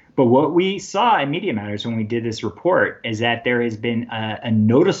organizing. But what we saw in Media Matters when we did this report is that there has been a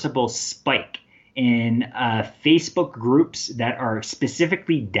noticeable spike in Facebook groups that are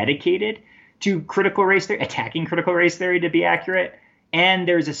specifically dedicated to critical race theory, attacking critical race theory to be accurate. And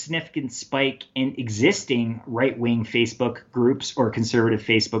there's a significant spike in existing right-wing Facebook groups or conservative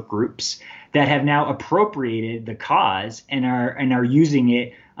Facebook groups that have now appropriated the cause and are using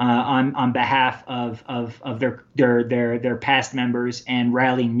it on behalf of their past members and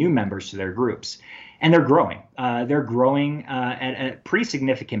rallying new members to their groups. And they're growing. They're growing at a pretty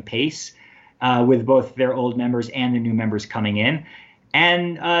significant pace. With both their old members and the new members coming in.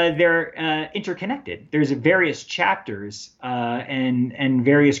 And they're interconnected. There's various chapters and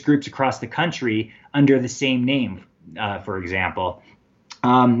various groups across the country under the same name, for example.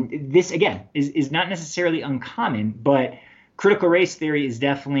 This, again, is not necessarily uncommon, but critical race theory is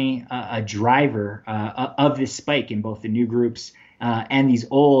definitely a driver of this spike in both the new groups and these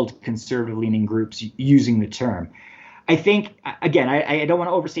old conservative-leaning groups using the term. I think, again, I don't want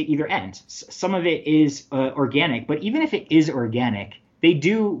to overstate either end. Some of it is organic, but even if it is organic, they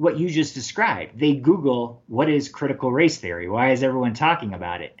do what you just described. They Google, what is critical race theory? Why is everyone talking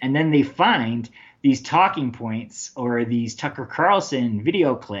about it? And then they find these talking points or these Tucker Carlson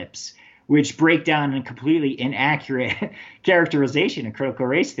video clips, which break down a completely inaccurate characterization of critical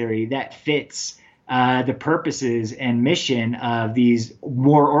race theory that fits the purposes and mission of these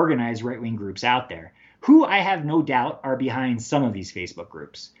more organized right-wing groups out there, who I have no doubt are behind some of these Facebook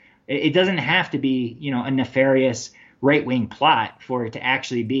groups. It doesn't have to be, a nefarious right-wing plot for it to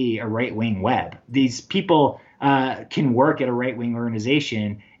actually be a right-wing web. These people can work at a right-wing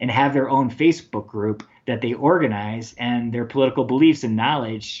organization and have their own Facebook group that they organize, and their political beliefs and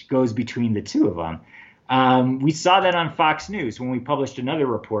knowledge goes between the two of them. We saw that on Fox News when we published another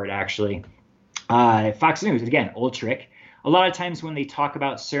report, actually. Fox News, again, old trick. A lot of times when they talk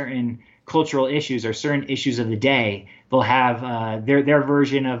about certain cultural issues or certain issues of the day, they'll have their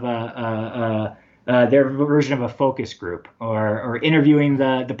version of a focus group, or interviewing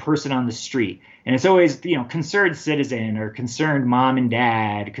the person on the street. And it's always, concerned citizen or concerned mom and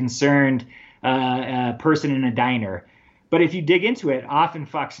dad, concerned person in a diner. But if you dig into it, often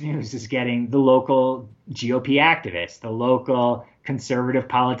Fox News is getting the local GOP activist, the local conservative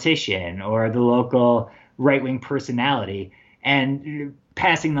politician, or the local right-wing personality, and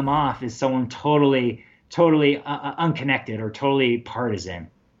passing them off as someone totally unconnected or totally partisan.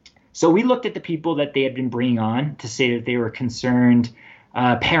 So we looked at the people that they had been bringing on to say that they were concerned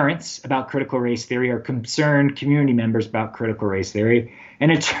parents about critical race theory, or concerned community members about critical race theory.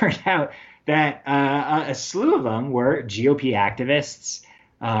 And it turned out that a slew of them were GOP activists,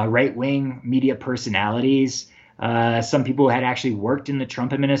 right-wing media personalities, some people who had actually worked in the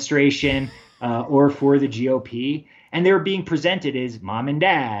Trump administration or for the GOP, and they were being presented as mom and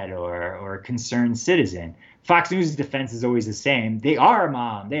dad or concerned citizen. Fox News' defense is always the same. They are a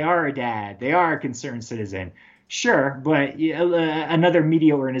mom, they are a dad, they are a concerned citizen. Sure, but another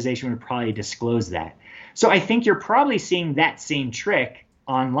media organization would probably disclose that. So I think you're probably seeing that same trick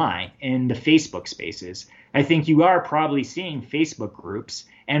online in the Facebook spaces. I think you are probably seeing Facebook groups,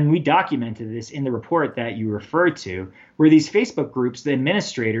 and we documented this in the report that you referred to, where these Facebook groups, the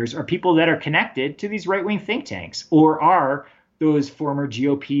administrators, are people that are connected to these right-wing think tanks, or are those former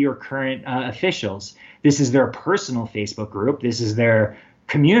GOP or current officials. This is their personal Facebook group. This is their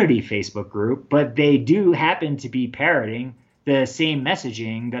community Facebook group, but they do happen to be parroting the same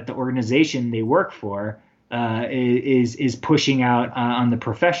messaging that the organization they work for is pushing out on the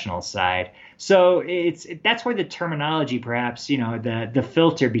professional side. So that's why the terminology, perhaps, the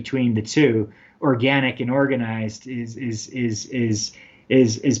filter between the two, organic and organized, is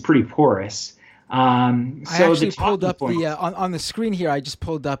pretty porous. I actually pulled up on the screen here. I just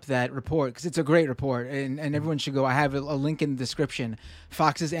pulled up that report because it's a great report, and everyone should go. I have a link in the description.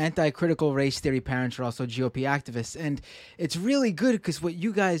 Fox's anti-critical race theory parents are also GOP activists, and it's really good because what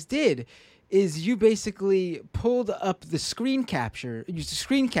you guys did is you basically pulled up the screen capture. You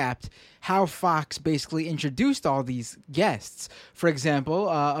screen capped how Fox basically introduced all these guests. For example,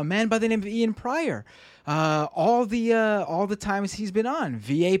 a man by the name of Ian Pryor. All the times he's been on.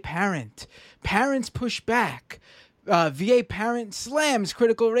 VA parent. Parents push back. VA parent slams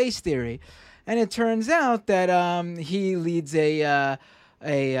critical race theory. And it turns out that he leads a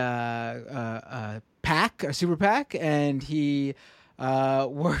PAC, a super PAC, and he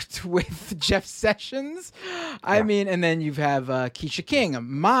worked with Jeff Sessions. I mean, and then you have Keisha King,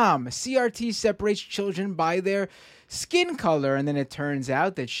 mom. CRT separates children by their skin color. And then it turns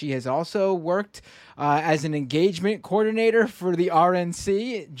out that she has also worked as an engagement coordinator for the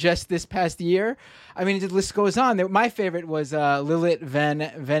RNC just this past year. I mean, the list goes on. My favorite was Lilith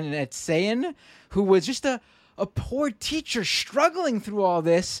Venetsayan, who was just a poor teacher struggling through all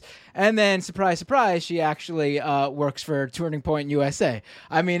this. And then, surprise, surprise, she actually works for Turning Point USA.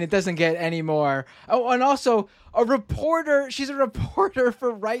 I mean, it doesn't get any more. Oh, and also a reporter. She's a reporter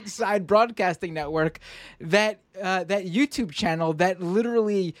for Right Side Broadcasting Network, that YouTube channel that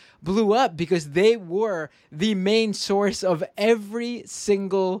literally blew up because they were the main source of every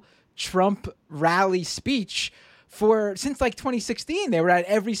single Trump rally speech since like 2016. They were at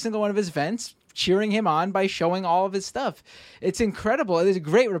every single one of his events, cheering him on by showing all of his stuff. It's incredible. It is a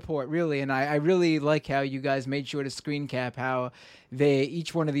great report, really, and I really like how you guys made sure to screen cap how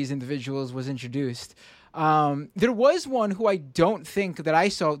each one of these individuals was introduced. There was one who I don't think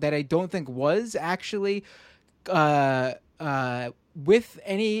was actually with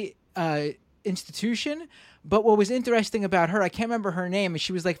any institution, but what was interesting about her, I can't remember her name,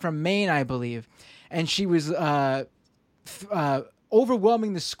 she was like from Maine, I believe, and she was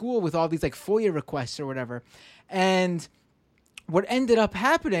overwhelming the school with all these like FOIA requests or whatever. And what ended up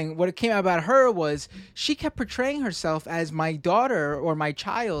happening, what came out about her was she kept portraying herself as my daughter or my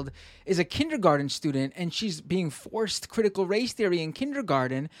child is a kindergarten student and she's being forced critical race theory in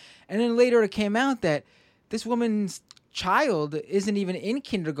kindergarten. And then later it came out that this woman's child isn't even in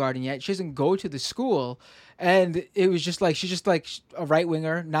kindergarten yet. She doesn't go to the school. And it was just like, she's just like a right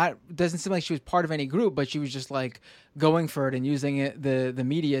winger, doesn't seem like she was part of any group, but she was just like going for it and using the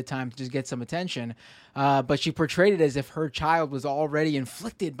media time to just get some attention. But she portrayed it as if her child was already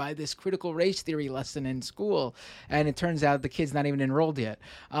inflicted by this critical race theory lesson in school. And it turns out the kid's not even enrolled yet.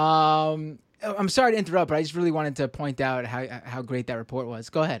 I'm sorry to interrupt, but I just really wanted to point out how great that report was.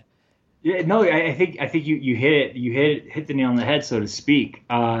 Go ahead. Yeah, no, I think you hit the nail on the head, so to speak.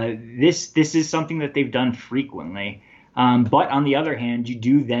 This is something that they've done frequently, but on the other hand, you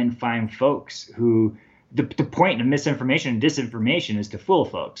do then find folks who the point of misinformation and disinformation is to fool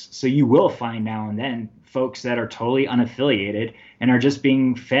folks. So you will find now and then folks that are totally unaffiliated and are just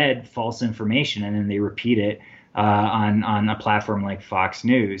being fed false information, and then they repeat it on a platform like Fox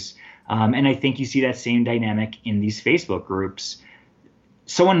News. And I think you see that same dynamic in these Facebook groups.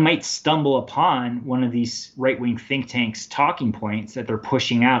 Someone might stumble upon one of these right-wing think tanks' talking points that they're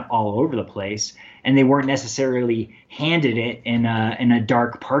pushing out all over the place, and they weren't necessarily handed it in a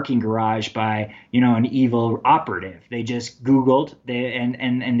dark parking garage by an evil operative. They just Googled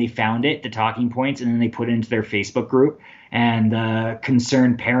and they found it, the talking points, and then they put it into their Facebook group. And the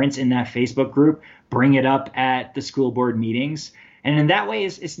concerned parents in that Facebook group bring it up at the school board meetings. And in that way,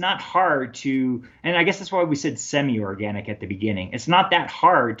 it's not hard to, and I guess that's why we said semi-organic at the beginning. It's not that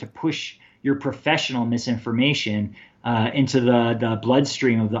hard to push your professional misinformation into the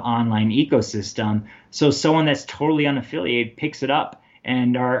bloodstream of the online ecosystem. So someone that's totally unaffiliated picks it up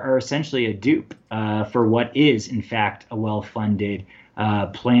and are essentially a dupe for what is, in fact, a well-funded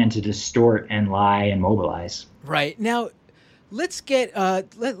plan to distort and lie and mobilize. Right. Now, let's get.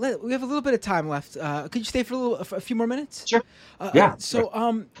 We have a little bit of time left. Could you stay for a few more minutes? Sure. Yeah. So,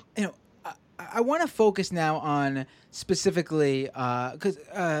 I want to focus now on specifically because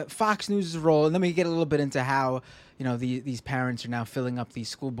Fox News' role, and then we get a little bit into how these parents are now filling up these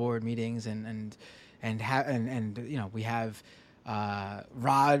school board meetings, and we have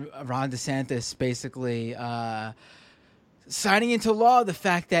Ron DeSantis basically. Signing into law the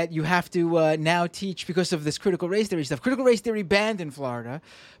fact that you have to now teach, because of this critical race theory stuff. Critical race theory banned in Florida,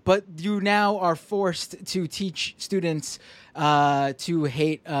 but you now are forced to teach students to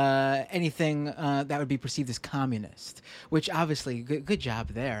hate anything that would be perceived as communist, which obviously, good job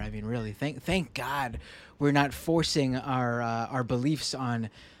there. I mean, really, thank God we're not forcing our beliefs on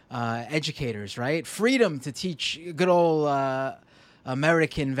educators, right? Freedom to teach good old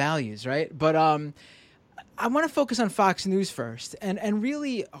American values, right? But I want to focus on Fox News first and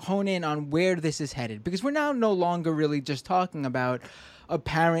really hone in on where this is headed, because we're now no longer really just talking about a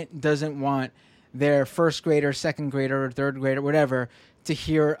parent doesn't want their first grader, second grader, or third grader, whatever, to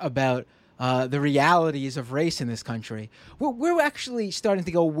hear about the realities of race in this country. We're actually starting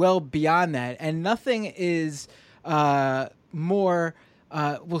to go well beyond that, and nothing is more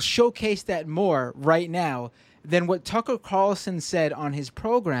will showcase that more right now than what Tucker Carlson said on his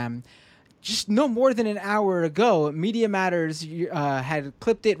program just no more than an hour ago. Media Matters had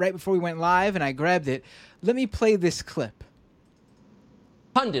clipped it right before we went live, and I grabbed it. Let me play this clip.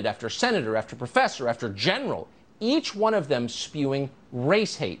 Pundit after senator, after professor, after general, each one of them spewing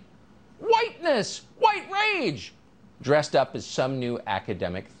race hate. Whiteness, white rage, dressed up as some new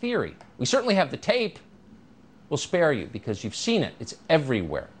academic theory. We certainly have the tape. We'll spare you because you've seen it. It's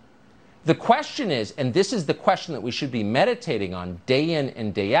everywhere. The question is, and this is the question that we should be meditating on day in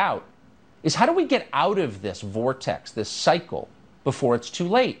and day out, is how do we get out of this vortex, this cycle, before it's too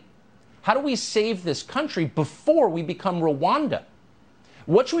late? How do we save this country before we become Rwanda?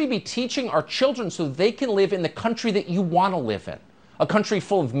 What should we be teaching our children so they can live in the country that you want to live in? A country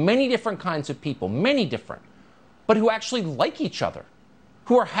full of many different kinds of people, many different, but who actually like each other,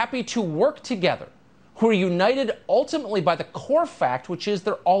 who are happy to work together, who are united ultimately by the core fact, which is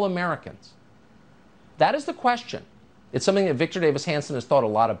they're all Americans. That is the question. It's something that Victor Davis Hanson has thought a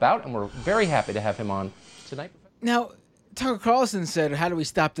lot about, and we're very happy to have him on tonight. Now, Tucker Carlson said, how do we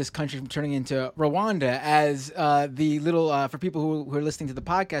stop this country from turning into Rwanda? As the little, for people who are listening to the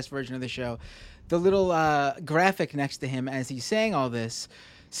podcast version of the show, the little graphic next to him as he's saying all this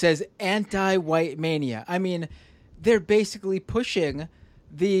says anti-white mania. I mean, they're basically pushing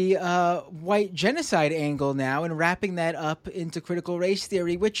the white genocide angle now and wrapping that up into critical race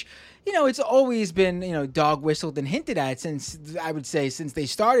theory, which, it's always been, dog whistled and hinted at since they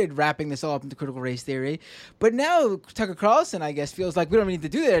started wrapping this all up into critical race theory. But now Tucker Carlson, I guess, feels like we don't need to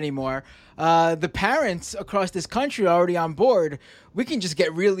do that anymore. The parents across this country are already on board. We can just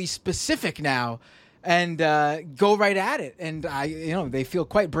get really specific now and go right at it. And they feel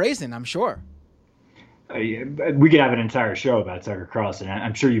quite brazen, I'm sure. We could have an entire show about Tucker Carlson.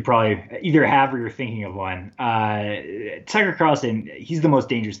 I'm sure you probably either have or you're thinking of one. Tucker Carlson, he's the most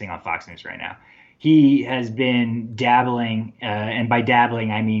dangerous thing on Fox News right now. He has been dabbling, and by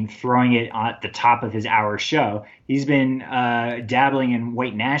dabbling, I mean throwing it at the top of his hour show. He's been dabbling in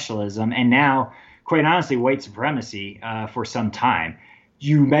white nationalism and now, quite honestly, white supremacy for some time.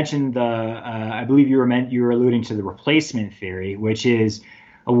 You mentioned I believe you were alluding to the replacement theory, which is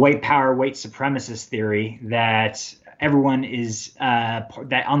a white power, white supremacist theory that everyone is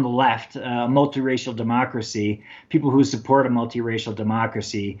that on the left, multiracial democracy, people who support a multiracial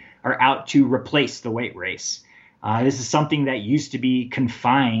democracy are out to replace the white race. This is something that used to be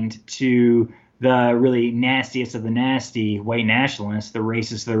confined to the really nastiest of the nasty white nationalists, the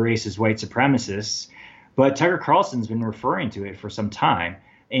racist white supremacists. But Tucker Carlson's been referring to it for some time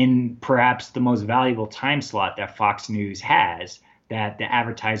in perhaps the most valuable time slot that Fox News has, that the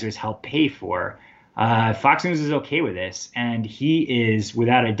advertisers help pay for. Fox News is okay with this, and he is,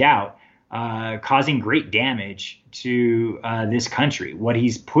 without a doubt, causing great damage to this country. What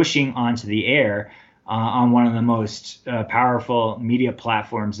he's pushing onto the air on one of the most powerful media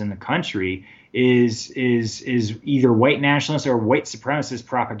platforms in the country is either white nationalist or white supremacist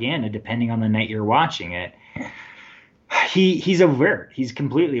propaganda, depending on the night you're watching it. He's overt. He's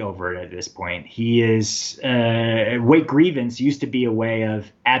completely overt at this point. He is white grievance used to be a way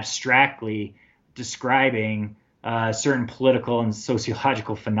of abstractly describing certain political and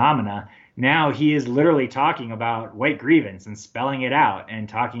sociological phenomena. Now he is literally talking about white grievance and spelling it out and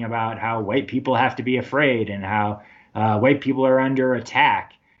talking about how white people have to be afraid and how white people are under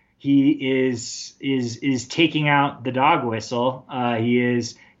attack. He is taking out the dog whistle. He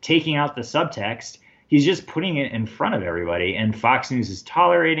is taking out the subtext. He's just putting it in front of everybody, and Fox News is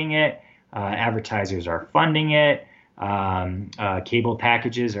tolerating it. Advertisers are funding it. Cable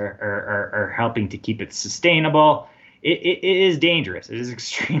packages are helping to keep it sustainable. It is dangerous. It is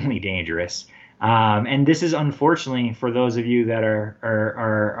extremely dangerous. And this is, unfortunately, for those of you that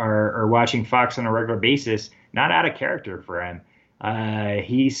are watching Fox on a regular basis, not out of character for him.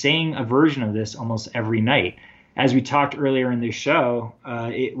 He's saying a version of this almost every night. As we talked earlier in the show,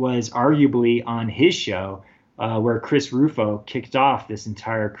 it was arguably on his show where Chris Rufo kicked off this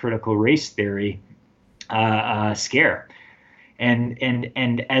entire critical race theory scare.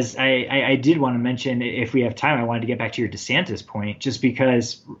 And as I did want to mention, if we have time, I wanted to get back to your DeSantis point, just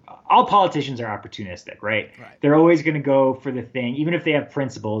because all politicians are opportunistic, right? They're always going to go for the thing, even if they have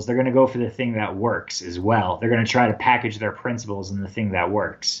principles, they're going to go for the thing that works as well. They're going to try to package their principles in the thing that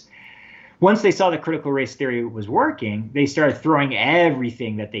works. Once they saw that critical race theory was working, they started throwing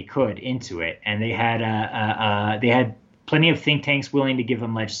everything that they could into it, and they had plenty of think tanks willing to give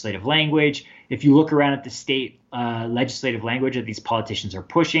them legislative language. If you look around at the state legislative language that these politicians are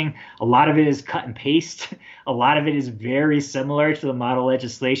pushing, a lot of it is cut and paste. A lot of it is very similar to the model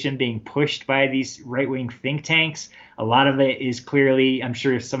legislation being pushed by these right-wing think tanks. A lot of it is clearly, I'm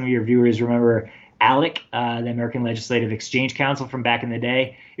sure if some of your viewers remember ALEC, the American Legislative Exchange Council from back in the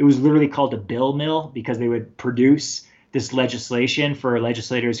day. It was literally called a bill mill because they would produce this legislation for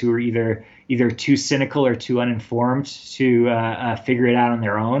legislators who were either too cynical or too uninformed to figure it out on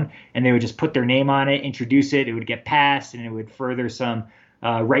their own. And they would just put their name on it, introduce it, it would get passed, and it would further some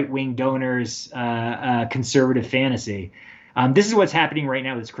right-wing donors' conservative fantasy. This is what's happening right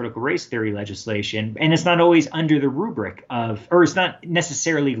now with this critical race theory legislation. And it's not always under the rubric of, or it's not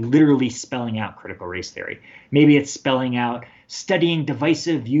necessarily literally spelling out critical race theory. Maybe it's spelling out studying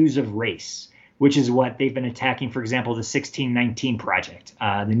divisive views of race, which is what they've been attacking, for example, the 1619 Project,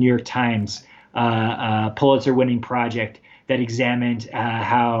 the New York Times Pulitzer-winning project that examined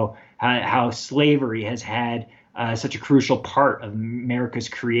how slavery has had such a crucial part of America's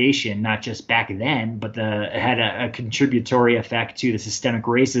creation, not just back then, but it had a contributory effect to the systemic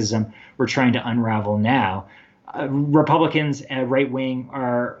racism we're trying to unravel now. Republicans, right wing,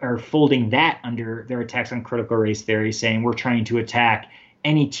 are folding that under their attacks on critical race theory, saying we're trying to attack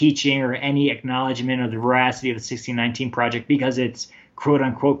any teaching or any acknowledgement of the veracity of the 1619 Project because it's quote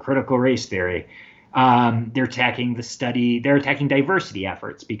unquote critical race theory. They're attacking they're attacking diversity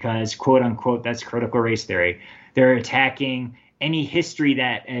efforts because quote unquote that's critical race theory. They're attacking any history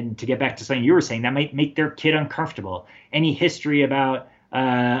that, and to get back to something you were saying, that might make their kid uncomfortable. Any history about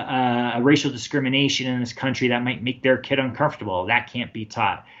racial discrimination in this country that might make their kid uncomfortable. That can't be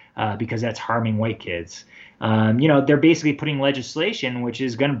taught because that's harming white kids. They're basically putting legislation which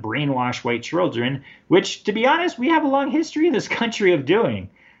is going to brainwash white children, which, to be honest, we have a long history in this country of doing.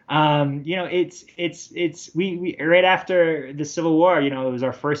 We right after the Civil War, it was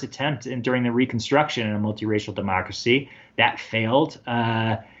our first attempt during the Reconstruction in a multiracial democracy that failed.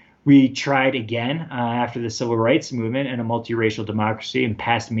 We tried again after the civil rights movement in a multiracial democracy and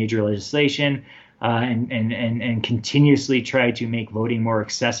passed major legislation and continuously tried to make voting more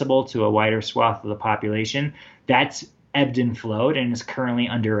accessible to a wider swath of the population. That's ebbed and flowed and is currently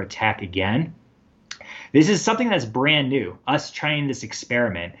under attack again. This is something that's brand new, us trying this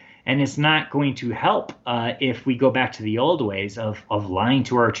experiment. And it's not going to help if we go back to the old ways of lying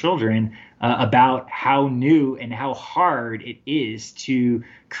to our children about how new and how hard it is to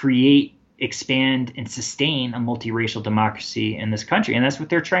create, expand, and sustain a multiracial democracy in this country. And that's what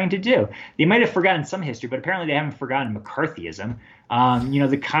they're trying to do. They might have forgotten some history, but apparently they haven't forgotten McCarthyism.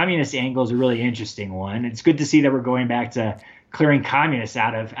 The communist angle is a really interesting one. It's good to see that we're going back to clearing communists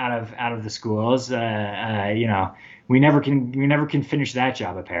out of the schools. We never can finish that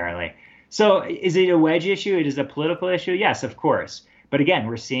job, apparently. So is it a wedge issue? It is a political issue? Yes, of course. But again,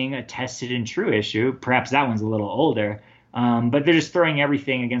 we're seeing a tested and true issue. Perhaps that one's a little older. But they're just throwing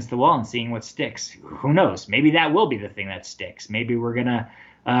everything against the wall and seeing what sticks. Who knows? Maybe that will be the thing that sticks. Maybe we're going to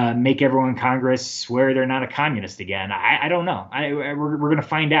make everyone in Congress swear they're not a communist again. I don't know. We're going to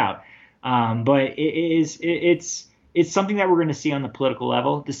find out. But it's something that we're going to see on the political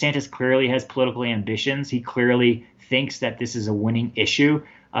level. DeSantis clearly has political ambitions. He clearly thinks that this is a winning issue,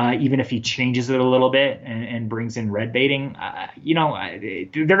 even if he changes it a little bit and brings in red baiting.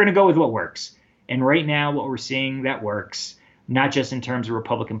 They're going to go with what works. And right now, what we're seeing that works, not just in terms of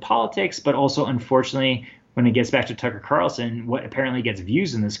Republican politics, but also, unfortunately, when it gets back to Tucker Carlson, what apparently gets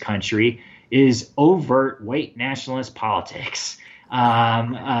views in this country is overt white nationalist politics,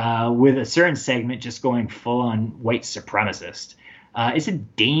 with a certain segment just going full on white supremacist. It's a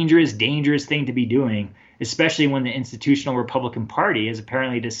dangerous, dangerous thing to be doing, especially when the institutional Republican Party has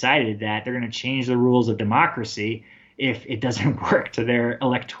apparently decided that they're going to change the rules of democracy if it doesn't work to their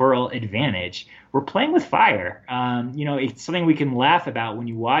electoral advantage. We're playing with fire. It's something we can laugh about when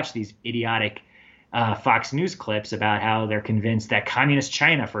you watch these idiotic Fox News clips about how they're convinced that communist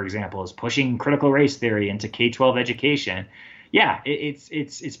China, for example, is pushing critical race theory into K-12 education. Yeah,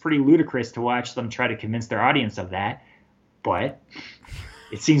 it's pretty ludicrous to watch them try to convince their audience of that, but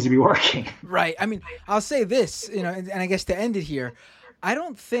it seems to be working. Right. I mean, I'll say this, and I guess to end it here, I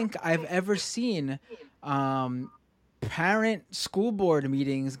don't think I've ever seen parent school board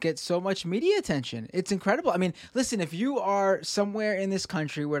meetings get so much media attention. It's incredible. I mean, listen, if you are somewhere in this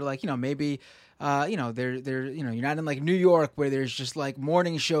country where maybe you're not in like New York where there's just like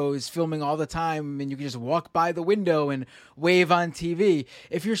morning shows filming all the time and you can just walk by the window and wave on TV.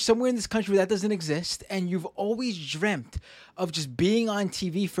 If you're somewhere in this country where that doesn't exist and you've always dreamt of just being on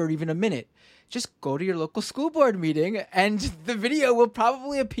TV for even a minute, just go to your local school board meeting and the video will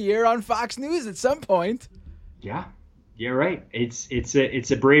probably appear on Fox News at some point. Yeah, you're right. It's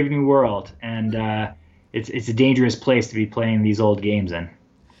a brave new world, and it's a dangerous place to be playing these old games in.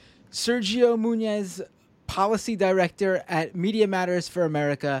 Sergio Muñez, Policy Director at Media Matters for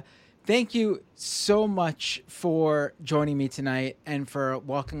America. Thank you so much for joining me tonight and for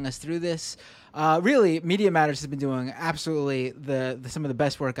walking us through this. Really, Media Matters has been doing absolutely some of the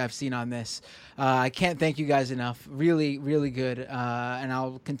best work I've seen on this. I can't thank you guys enough. Really, really good. And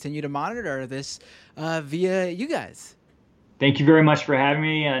I'll continue to monitor this via you guys. Thank you very much for having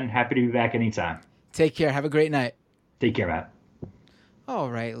me, and happy to be back anytime. Take care. Have a great night. Take care, Matt. All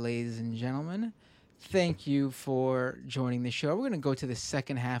right, ladies and gentlemen, thank you for joining the show. We're going to go to the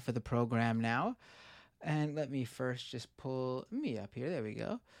second half of the program now. And let me first just pull me up here. There we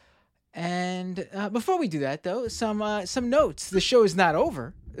go. And before we do that, though, some notes. The show is not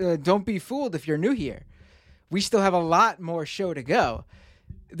over. Don't be fooled if you're new here. We still have a lot more show to go.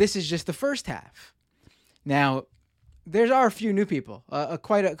 This is just the first half. Now, there are a few new people,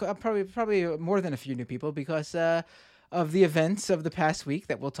 probably more than a few new people, because of the events of the past week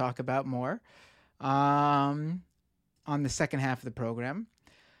that we'll talk about more on the second half of the program.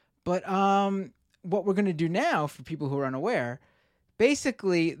 But what we're going to do now, for people who are unaware,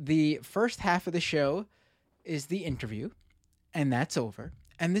 basically the first half of the show is the interview, and that's over.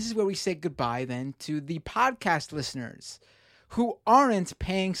 And this is where we say goodbye then to the podcast listeners who aren't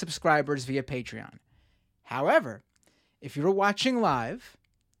paying subscribers via Patreon. However, if you're watching live,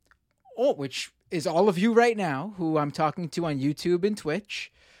 which is all of you right now who I'm talking to on YouTube and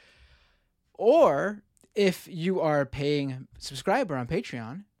Twitch, or if you are a paying subscriber on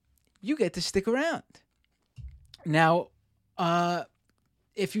Patreon, you get to stick around. Now,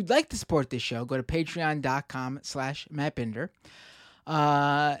 if you'd like to support this show, go to patreon.com/MattBinder.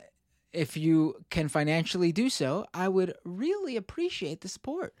 If you can financially do so, I would really appreciate the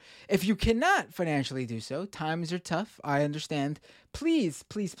support. If you cannot financially do so, times are tough. I understand. Please,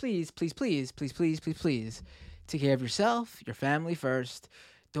 please, please, please, please, please, please, please, please, take care of yourself, your family first.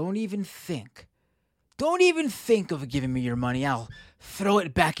 don't even think. Don't even think of giving me your money. I'll throw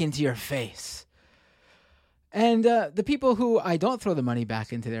it back into your face. And the people who I don't throw the money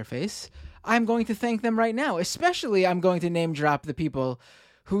back into their face, I'm going to thank them right now. Especially, I'm going to name drop the people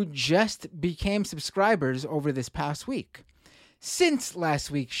who just became subscribers over this past week. Since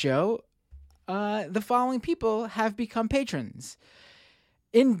last week's show, the following people have become patrons.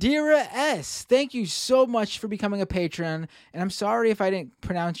 Indira S., thank you so much for becoming a patron. And I'm sorry if I didn't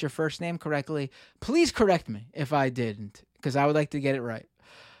pronounce your first name correctly. Please correct me if I didn't, because I would like to get it right.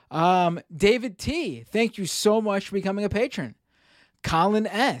 David T., thank you so much for becoming a patron. Colin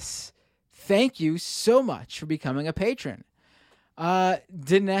S., thank you so much for becoming a patron.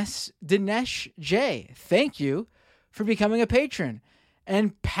 Dinesh J., thank you for becoming a patron.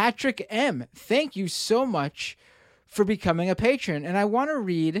 And Patrick M., thank you so much for becoming a patron. And I want to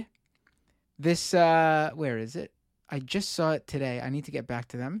read this, where is it? I just saw it today. I need to get back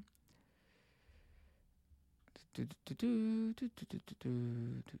to them.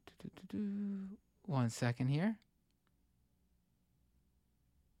 One second here.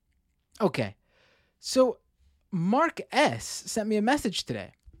 Okay. So Mark S. sent me a message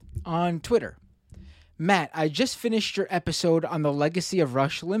today on Twitter. Matt, I just finished your episode on the legacy of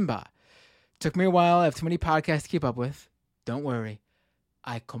Rush Limbaugh. Took me a while. I have too many podcasts to keep up with. Don't worry.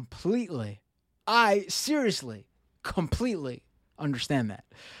 I seriously, completely understand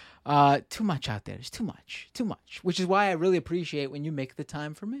that. Too much out there. There's too much, which is why I really appreciate when you make the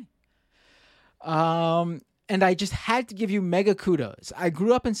time for me. And I just had to give you mega kudos. I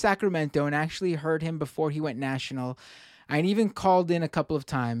grew up in Sacramento and actually heard him before he went national. I even called in a couple of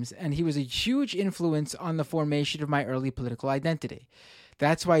times, and he was a huge influence on the formation of my early political identity.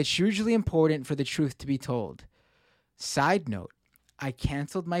 That's why it's hugely important for the truth to be told. Side note, I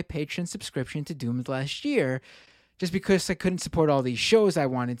canceled my Patreon subscription to Doomed last year just because I couldn't support all these shows I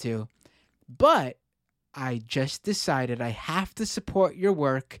wanted to. But I just decided I have to support your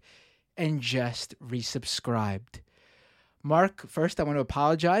work and just resubscribed. Mark, first I want to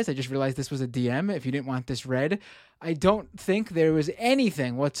apologize. I just realized this was a DM. If you didn't want this read, I don't think there was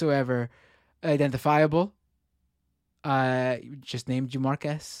anything whatsoever identifiable. Just named you Mark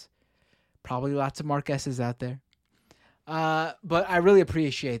S. Probably lots of Mark S's out there. But I really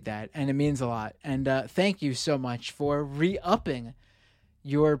appreciate that, and it means a lot. And thank you so much for re-upping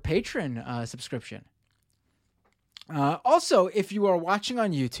your Patreon subscription. Also, if you are watching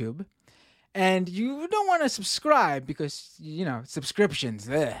on YouTube and you don't want to subscribe because, subscriptions,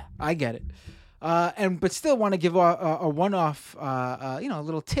 I get it. But still want to give a one-off, a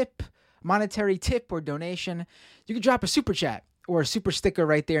little tip, monetary tip or donation, you can drop a super chat or a super sticker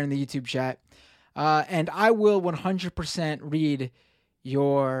right there in the YouTube chat. And I will 100% read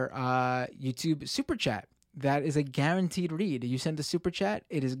your YouTube super chat. That is a guaranteed read. You send a super chat,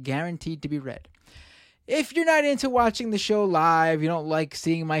 it is guaranteed to be read. If you're not into watching the show live, you don't like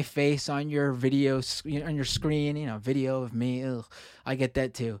seeing my face on your video, on your screen, video of me, I get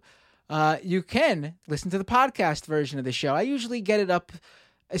that too. You can listen to the podcast version of the show. I usually get it up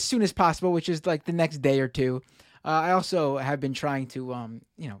as soon as possible, which is like the next day or two. I also have been trying to,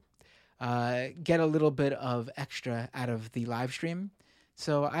 get a little bit of extra out of the live stream.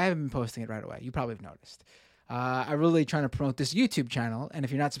 So I haven't been posting it right away. You probably have noticed. I'm really trying to promote this YouTube channel. And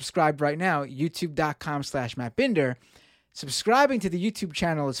if you're not subscribed right now, youtube.com/MattBinder. Subscribing to the YouTube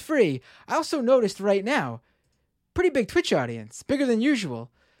channel is free. I also noticed right now, pretty big Twitch audience, bigger than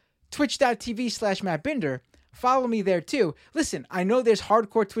usual. Twitch.tv/MattBinder. Follow me there too. Listen, I know there's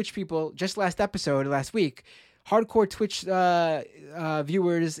hardcore Twitch people, just last week, hardcore Twitch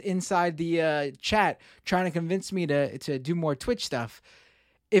viewers inside the chat trying to convince me to do more Twitch stuff.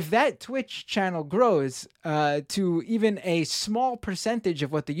 If that Twitch channel grows to even a small percentage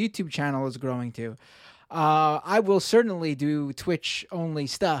of what the YouTube channel is growing to, I will certainly do Twitch-only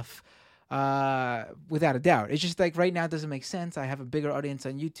stuff without a doubt. It's just like right now it doesn't make sense. I have a bigger audience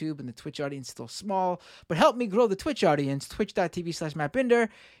on YouTube and the Twitch audience is still small. But help me grow the Twitch audience, twitch.tv/MattBinder.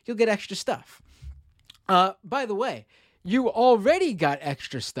 You'll get extra stuff. By the way, you already got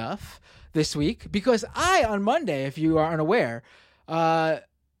extra stuff this week because I, on Monday, if you are unaware,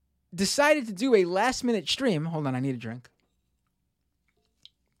 decided to do a last-minute stream. Hold on, I need a drink.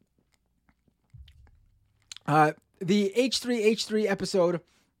 The H3H3 episode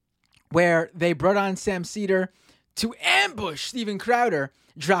where they brought on Sam Cedar to ambush Steven Crowder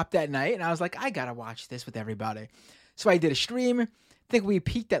dropped that night, and I was like, I gotta watch this with everybody. So I did a stream. I think we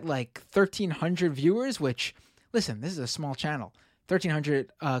peaked at like 1,300 viewers, which, listen, this is a small channel.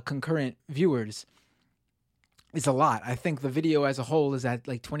 1,300 concurrent viewers is a lot. I think the video as a whole is at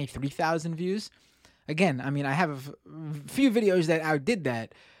like 23,000 views. Again, I mean, I have few videos that outdid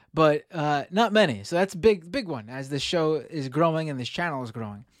that, but not many. So that's a big one as this show is growing and this channel is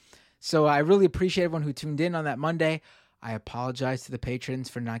growing. So I really appreciate everyone who tuned in on that Monday. I apologize to the patrons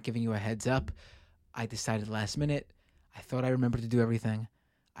for not giving you a heads up. I decided last minute. I thought I remembered to do everything.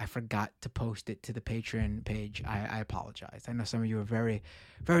 I forgot to post it to the Patreon page. I apologize. I know some of you were very,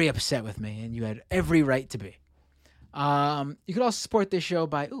 very upset with me, and you had every right to be. You could also support this show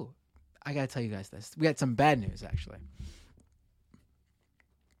by, I got to tell you guys this. We had some bad news, actually.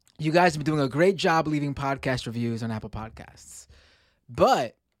 You guys have been doing a great job leaving podcast reviews on Apple Podcasts.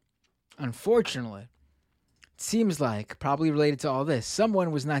 But, unfortunately, it seems like, probably related to all this,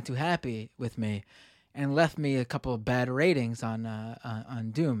 someone was not too happy with me and left me a couple of bad ratings on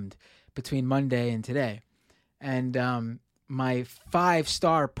Doomed between Monday and today. And my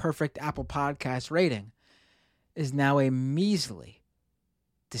 5-star perfect Apple Podcast rating is now a measly,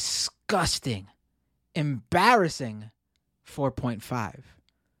 disgusting, embarrassing 4.5.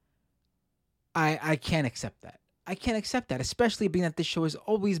 I can't accept that. I can't accept that, especially being that this show has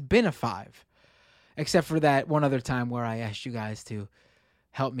always been a 5. Except for that one other time where I asked you guys to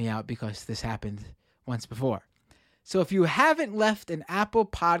help me out because this happened once before. So if you haven't left an Apple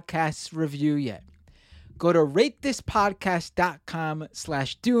Podcasts review yet, go to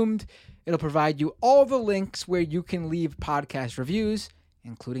ratethispodcast.com/doomed. It'll provide you all the links where you can leave podcast reviews,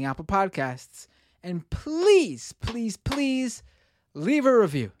 including Apple Podcasts. And please, please, please leave a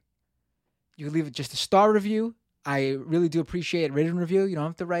review. You can leave it just a star review. I really do appreciate a written review. You don't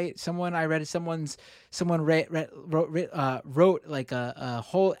have to write someone. I read someone wrote like a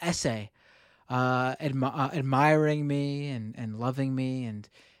whole essay, admiring me and loving me and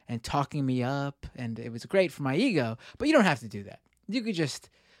talking me up, and it was great for my ego. But you don't have to do that. You could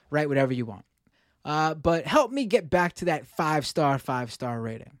just write whatever you want. But help me get back to that 5-star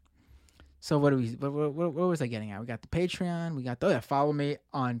rating. So what was I getting at? We got the Patreon. We got follow me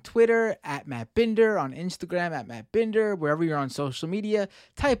on Twitter at Matt Binder, on Instagram at Matt Binder, wherever you're on social media,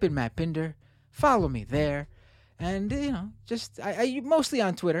 type in Matt Binder, follow me there. And just I mostly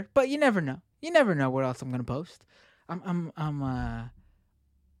on Twitter, but you never know. You never know what else I'm going to post. I'm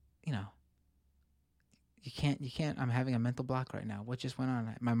you can't I'm having a mental block right now. What just went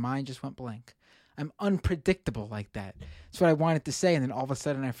on? My mind just went blank. I'm unpredictable like that. That's what I wanted to say, and then all of a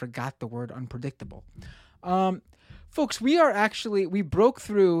sudden I forgot the word unpredictable. Folks, we broke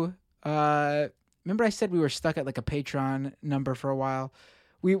through, remember I said we were stuck at like a Patreon number for a while?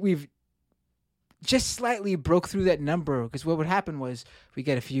 We've just slightly broke through that number, because what would happen was we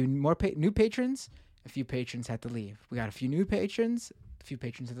get a few more new patrons, a few patrons had to leave. We got a few new patrons, a few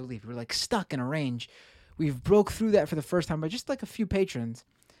patrons had to leave. We're like stuck in a range. We've broke through that for the first time by just like a few patrons.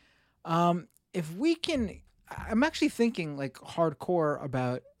 If we can, I'm actually thinking like hardcore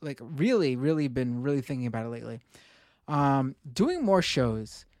about, like really been really thinking about it lately. Doing more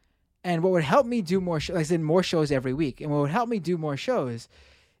shows, and what would help me do more shows, like I said, more shows every week. And what would help me do more shows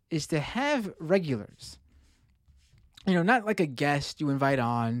is to have regulars, not like a guest you invite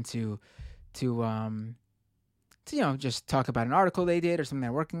on to just talk about an article they did or something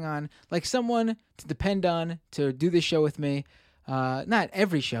they're working on, like someone to depend on to do this show with me. Not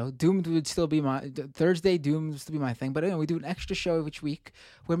every show. Doomed would still be Thursday. Doomed would still be my thing. But we do an extra show each week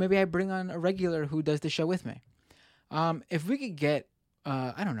where maybe I bring on a regular who does the show with me. If we could get,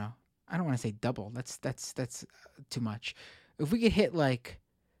 I don't know. I don't want to say double. That's too much. If we could hit like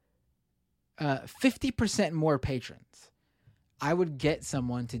 50% more patrons, I would get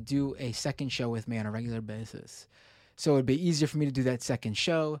someone to do a second show with me on a regular basis. So it'd be easier for me to do that second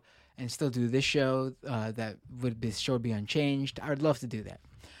show and still do this show. This show would be unchanged. I would love to do that.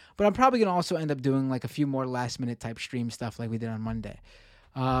 But I'm probably going to also end up doing like a few more last minute type stream stuff like we did on Monday.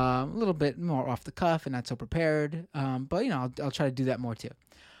 A little bit more off the cuff and not so prepared. But I'll try to do that more too.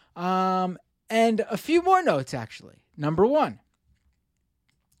 And a few more notes actually. Number 1.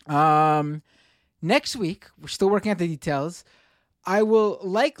 Next week, we're still working out the details. I will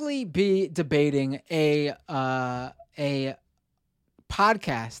likely be debating a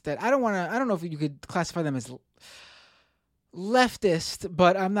podcast that I don't know if you could classify them as leftist,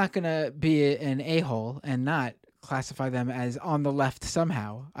 but I'm not going to be an a-hole and not classify them as on the left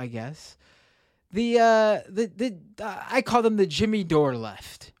somehow, I guess. I call them the Jimmy Dore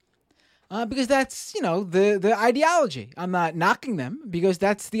left. Because that's, the ideology. I'm not knocking them because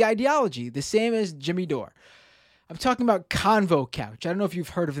that's the ideology. The same as Jimmy Dore. I'm talking about Convo Couch. I don't know if you've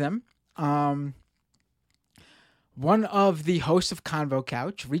heard of them. One of the hosts of Convo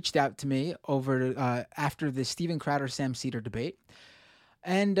Couch reached out to me over after the Steven Crowder-Sam Seder debate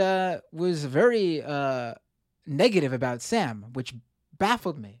and was very negative about Sam, which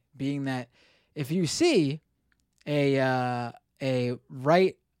baffled me, being that if you see a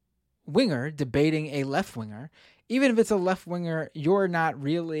right winger debating a left winger, even if it's a left winger you're not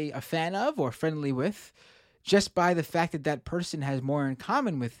really a fan of or friendly with, just by the fact that that person has more in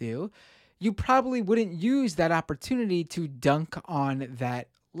common with you, you probably wouldn't use that opportunity to dunk on that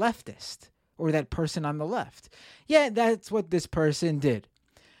leftist or that person on the left. Yeah, that's what this person did.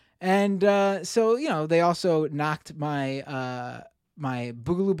 And so, they also knocked my my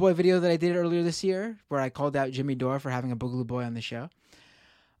Boogaloo Boy video that I did earlier this year, where I called out Jimmy Dore for having a Boogaloo Boy on the show.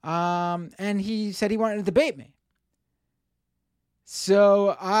 And he said he wanted to debate me.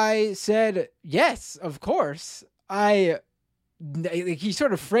 So I said, yes, of course. He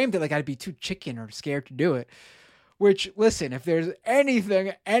sort of framed it like I'd be too chicken or scared to do it. Which, listen, if there's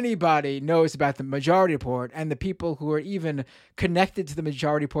anything anybody knows about the Majority Report and the people who are even connected to the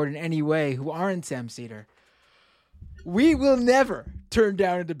Majority Report in any way who aren't Sam Seder, we will never turn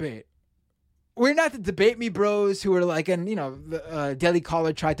down a debate. We're not the debate me bros who are like, and Daily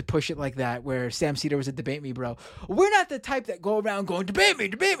Caller tried to push it like that, where Sam Seder was a debate me bro. We're not the type that go around going debate me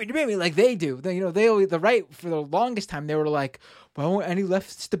like they do. They always, the right, for the longest time they were like, why won't any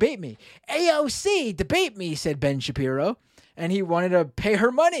leftists debate me? AOC debate me, said Ben Shapiro, and he wanted to pay her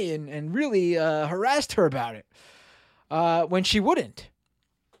money and really harassed her about it when she wouldn't.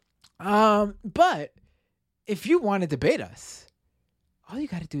 But if you want to debate us, all you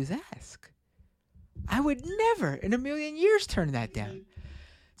got to do is ask. I would never in a million years turn that down.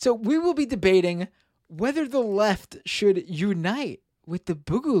 So we will be debating whether the left should unite with the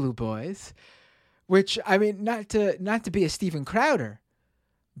Boogaloo Boys, which, I mean, not to be a Steven Crowder,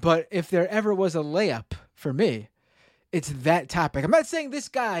 but if there ever was a layup for me, it's that topic. I'm not saying this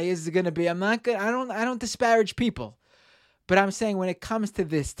guy is going to be, I don't disparage people, but I'm saying when it comes to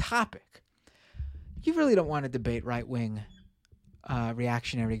this topic, you really don't want to debate right-wing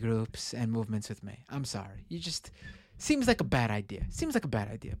reactionary groups and movements with me. I'm sorry. Seems like a bad idea.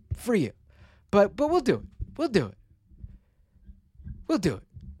 For you. But we'll do it.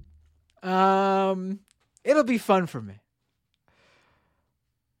 It'll be fun for me.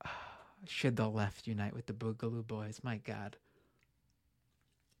 Should the left unite with the Boogaloo Boys? My God.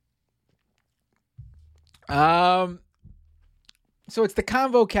 So it's the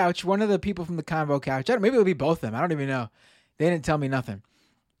Convo Couch. One of the people from the Convo Couch. Maybe it'll be both of them. I don't even know. They didn't tell me nothing.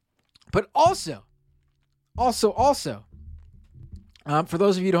 But also, for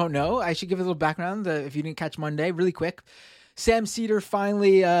those of you who don't know, I should give a little background if you didn't catch Monday, really quick. Sam Seder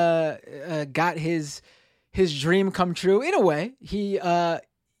finally got his dream come true in a way.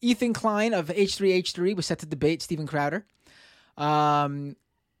 Ethan Klein of H3H3 was set to debate Steven Crowder.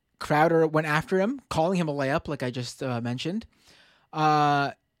 Crowder went after him, calling him a layup, like I just mentioned.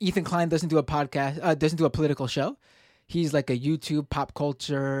 Ethan Klein doesn't do a podcast, doesn't do a political show. He's like a YouTube pop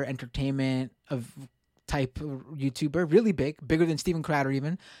culture entertainment of type YouTuber, really big, bigger than Steven Crowder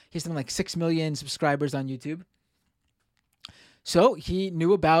even. He has something like 6 million subscribers on YouTube. So he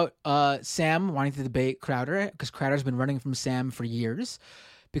knew about Sam wanting to debate Crowder because Crowder's been running from Sam for years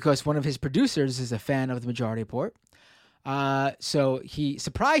because one of his producers is a fan of the Majority Report. So he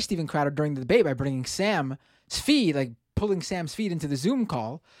surprised Steven Crowder during the debate by bringing Sam's feed, like pulling Sam's feed into the Zoom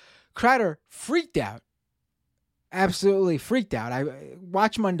call. Crowder freaked out. Absolutely freaked out. I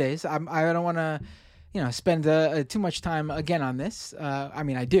watch Mondays. I don't want to, spend too much time again on this. I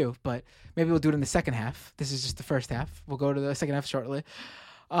mean, I do, but maybe we'll do it in the second half. This is just the first half. We'll go to the second half shortly.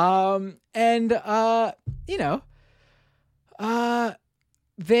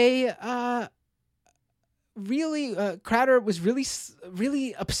 They really, Crowder was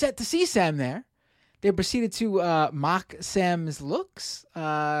really upset to see Sam there. They proceeded to mock Sam's looks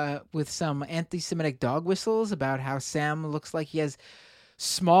with some anti-Semitic dog whistles about how Sam looks like he has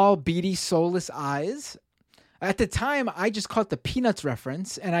small, beady, soulless eyes. At the time, I just caught the Peanuts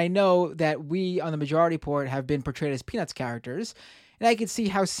reference, and I know that we on the Majority Report have been portrayed as Peanuts characters, and I could see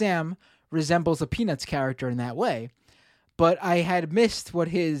how Sam resembles a Peanuts character in that way. But I had missed what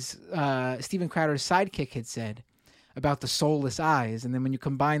his Steven Crowder's sidekick had said about the soulless eyes, and then when you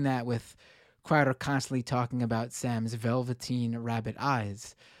combine that with Crowder constantly talking about Sam's velveteen rabbit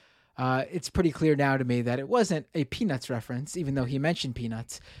eyes, it's pretty clear now to me that it wasn't a Peanuts reference, even though he mentioned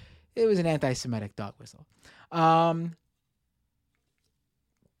Peanuts. It was an anti-Semitic dog whistle. So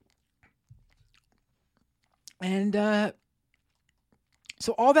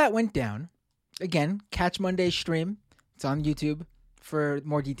all that went down. Again, catch Monday's stream. It's on YouTube for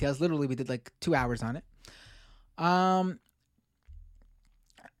more details. Literally, we did like 2 hours on it.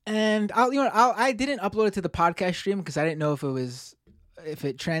 And I didn't upload it to the podcast stream because I didn't know if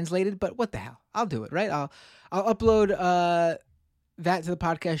it translated, but what the hell? I'll do it, right? I'll upload that to the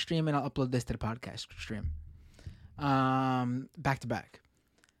podcast stream, and I'll upload this to the podcast stream. Back to back.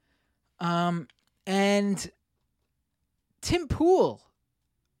 And Tim Pool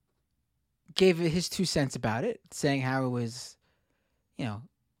gave his 2 cents about it, saying how it was,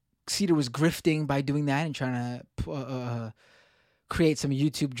 Cedar was grifting by doing that and trying to create some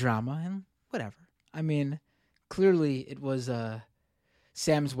YouTube drama and whatever. I mean, clearly it was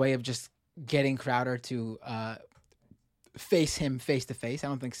Sam's way of just getting Crowder to face him face to face. I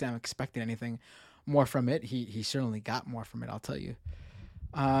don't think Sam expected anything more from it. He certainly got more from it, I'll tell you.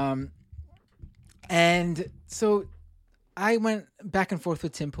 And so I went back and forth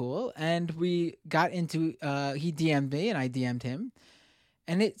with Tim Pool, and we got into he DM'd me and I DM'd him.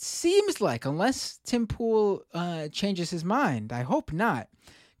 And it seems like, unless Tim Pool changes his mind, I hope not,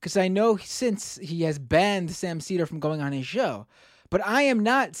 because I know since he has banned Sam Seder from going on his show. But I am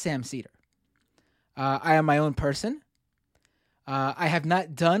not Sam Seder. I am my own person. I have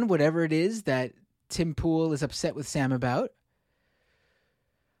not done whatever it is that Tim Pool is upset with Sam about.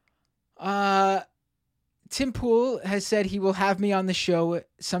 Tim Pool has said he will have me on the show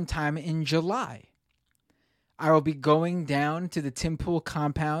sometime in July. I will be going down to the Tim Pool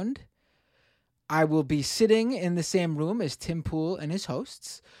compound. I will be sitting in the same room as Tim Pool and his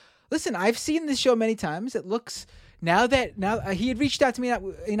hosts. Listen, I've seen this show many times. It looks now he had reached out to me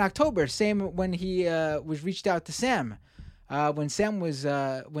in October, same when he was reached out to Sam. When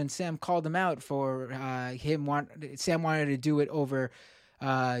Sam called him out for Sam wanted to do it over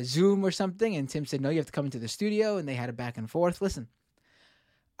Zoom or something, and Tim said no, you have to come into the studio, and they had a back and forth. Listen,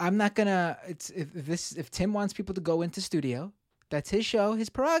 I'm not gonna. If Tim wants people to go into studio, that's his show, his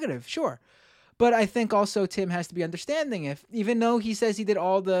prerogative, sure. But I think also Tim has to be understanding. Even though he says he did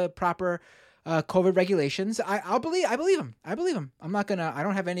all the proper COVID regulations, I believe him. I believe him. I'm not gonna. I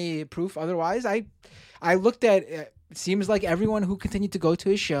don't have any proof otherwise. I looked at. It seems like everyone who continued to go to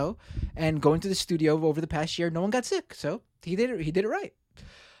his show and go into the studio over the past year, no one got sick. So he did it. He did it right.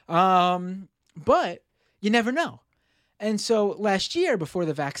 But you never know. And so last year, before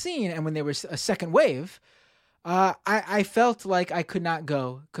the vaccine, and when there was a second wave, I felt like I could not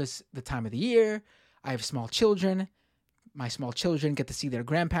go because the time of the year. I have small children. My small children get to see their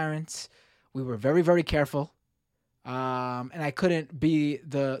grandparents. We were very, very careful, and I couldn't be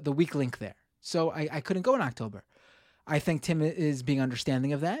the weak link there. So I couldn't go in October. I think Tim is being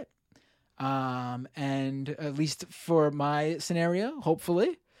understanding of that, and at least for my scenario,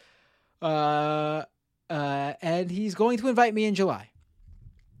 hopefully. And he's going to invite me in July.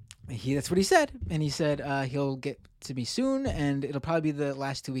 That's what he said. And he said he'll get to me soon, and it'll probably be the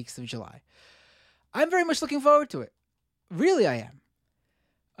last 2 weeks of July. I'm very much looking forward to it. Really, I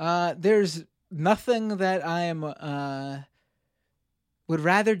am. There's nothing that I am would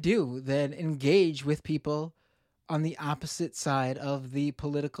rather do than engage with people on the opposite side of the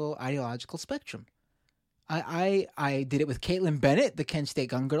political ideological spectrum. I did it with Caitlin Bennett, the Kent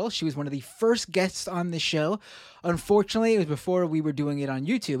State Gun Girl. She was one of the first guests on the show. Unfortunately, it was before we were doing it on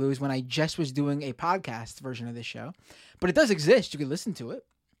YouTube. It was when I just was doing a podcast version of this show. But it does exist. You can listen to it.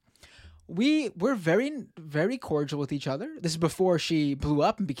 We're very, very cordial with each other. This is before she blew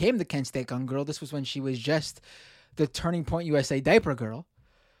up and became the Kent State Gun Girl. This was when she was just the Turning Point USA Diaper Girl.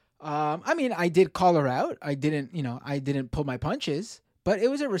 I mean, I did call her out. I didn't pull my punches, but it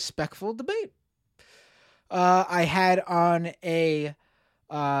was a respectful debate. I had on a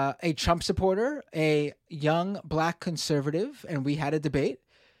Trump supporter, a young black conservative, and we had a debate,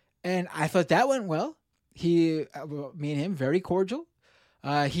 and I thought that went well. Me and him, very cordial.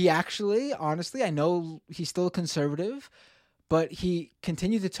 He actually, honestly, I know he's still a conservative, but he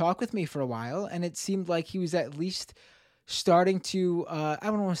continued to talk with me for a while, and it seemed like he was at least starting to, I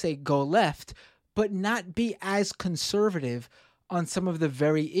don't want to say go left, but not be as conservative on some of the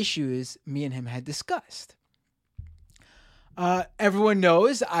very issues me and him had discussed. Everyone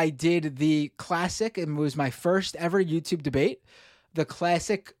knows I did the classic, and it was my first ever YouTube debate, the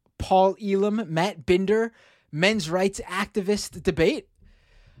classic Paul Elam, Matt Binder, men's rights activist debate.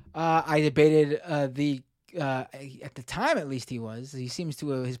 I debated at the time, at least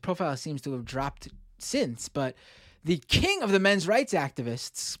his profile seems to have dropped since, but the king of the men's rights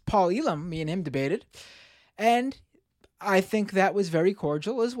activists, Paul Elam, me and him debated, and I think that was very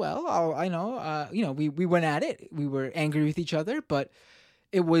cordial as well. I know, we went at it. We were angry with each other, but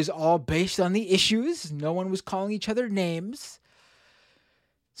it was all based on the issues. No one was calling each other names.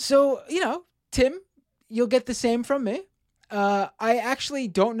 So, Tim, you'll get the same from me. I actually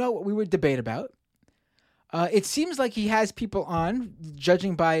don't know what we would debate about. It seems like he has people on,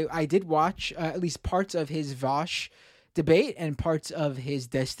 judging by, I did watch at least parts of his Vosh debate and parts of his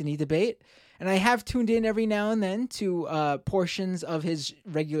Destiny debate. And I have tuned in every now and then to portions of his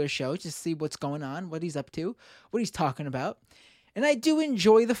regular show to see what's going on, what he's up to, what he's talking about. And I do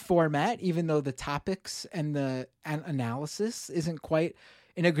enjoy the format, even though the topics and the analysis isn't quite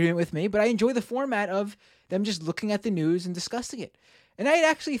in agreement with me. But I enjoy the format of them just looking at the news and discussing it. And I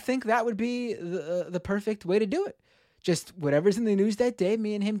actually think that would be the perfect way to do it. Just whatever's in the news that day,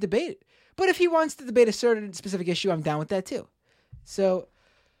 me and him debate it. But if he wants to debate a certain specific issue, I'm down with that too. So,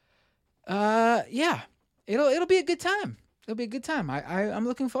 yeah, it'll be a good time. It'll be a good time. I'm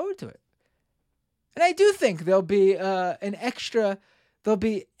looking forward to it. And I do think there'll be a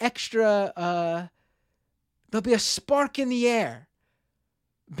spark in the air,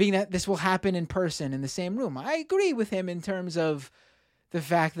 being that this will happen in person in the same room. I agree with him in terms of the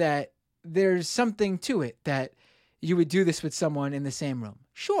fact that there's something to it that you would do this with someone in the same room.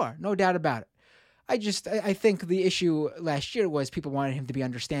 Sure, no doubt about it. I think the issue last year was people wanted him to be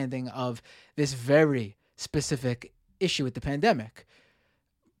understanding of this very specific issue with the pandemic.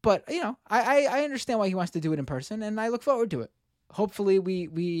 But, you know, I understand why he wants to do it in person, and I look forward to it. Hopefully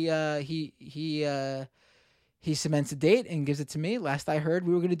he cements a date and gives it to me. Last I heard,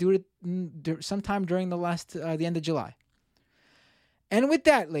 we were going to do it sometime during the end of July. And with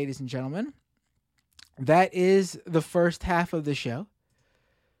that, ladies and gentlemen, that is the first half of the show.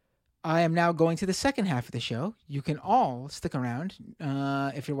 I am now going to the second half of the show. You can all stick around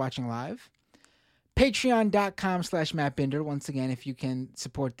if you're watching live. Patreon.com/Matt Binder. Once again, if you can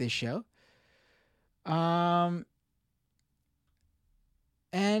support this show. Other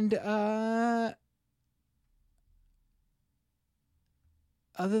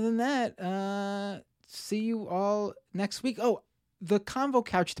than that, see you all next week. Oh, the Convo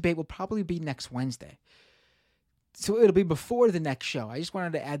Couch debate will probably be next Wednesday. So it'll be before the next show. I just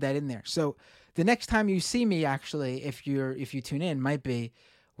wanted to add that in there. So the next time you see me, actually, if you tune in, might be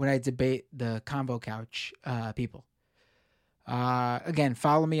when I debate the Convo Couch people. Again,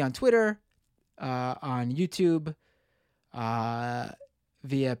 follow me on Twitter, on YouTube, via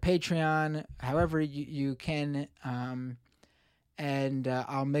Patreon, however you can. And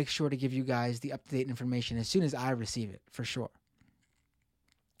I'll make sure to give you guys the up-to-date information as soon as I receive it, for sure.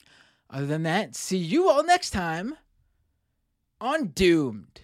 Other than that, see you all next time on Doomed.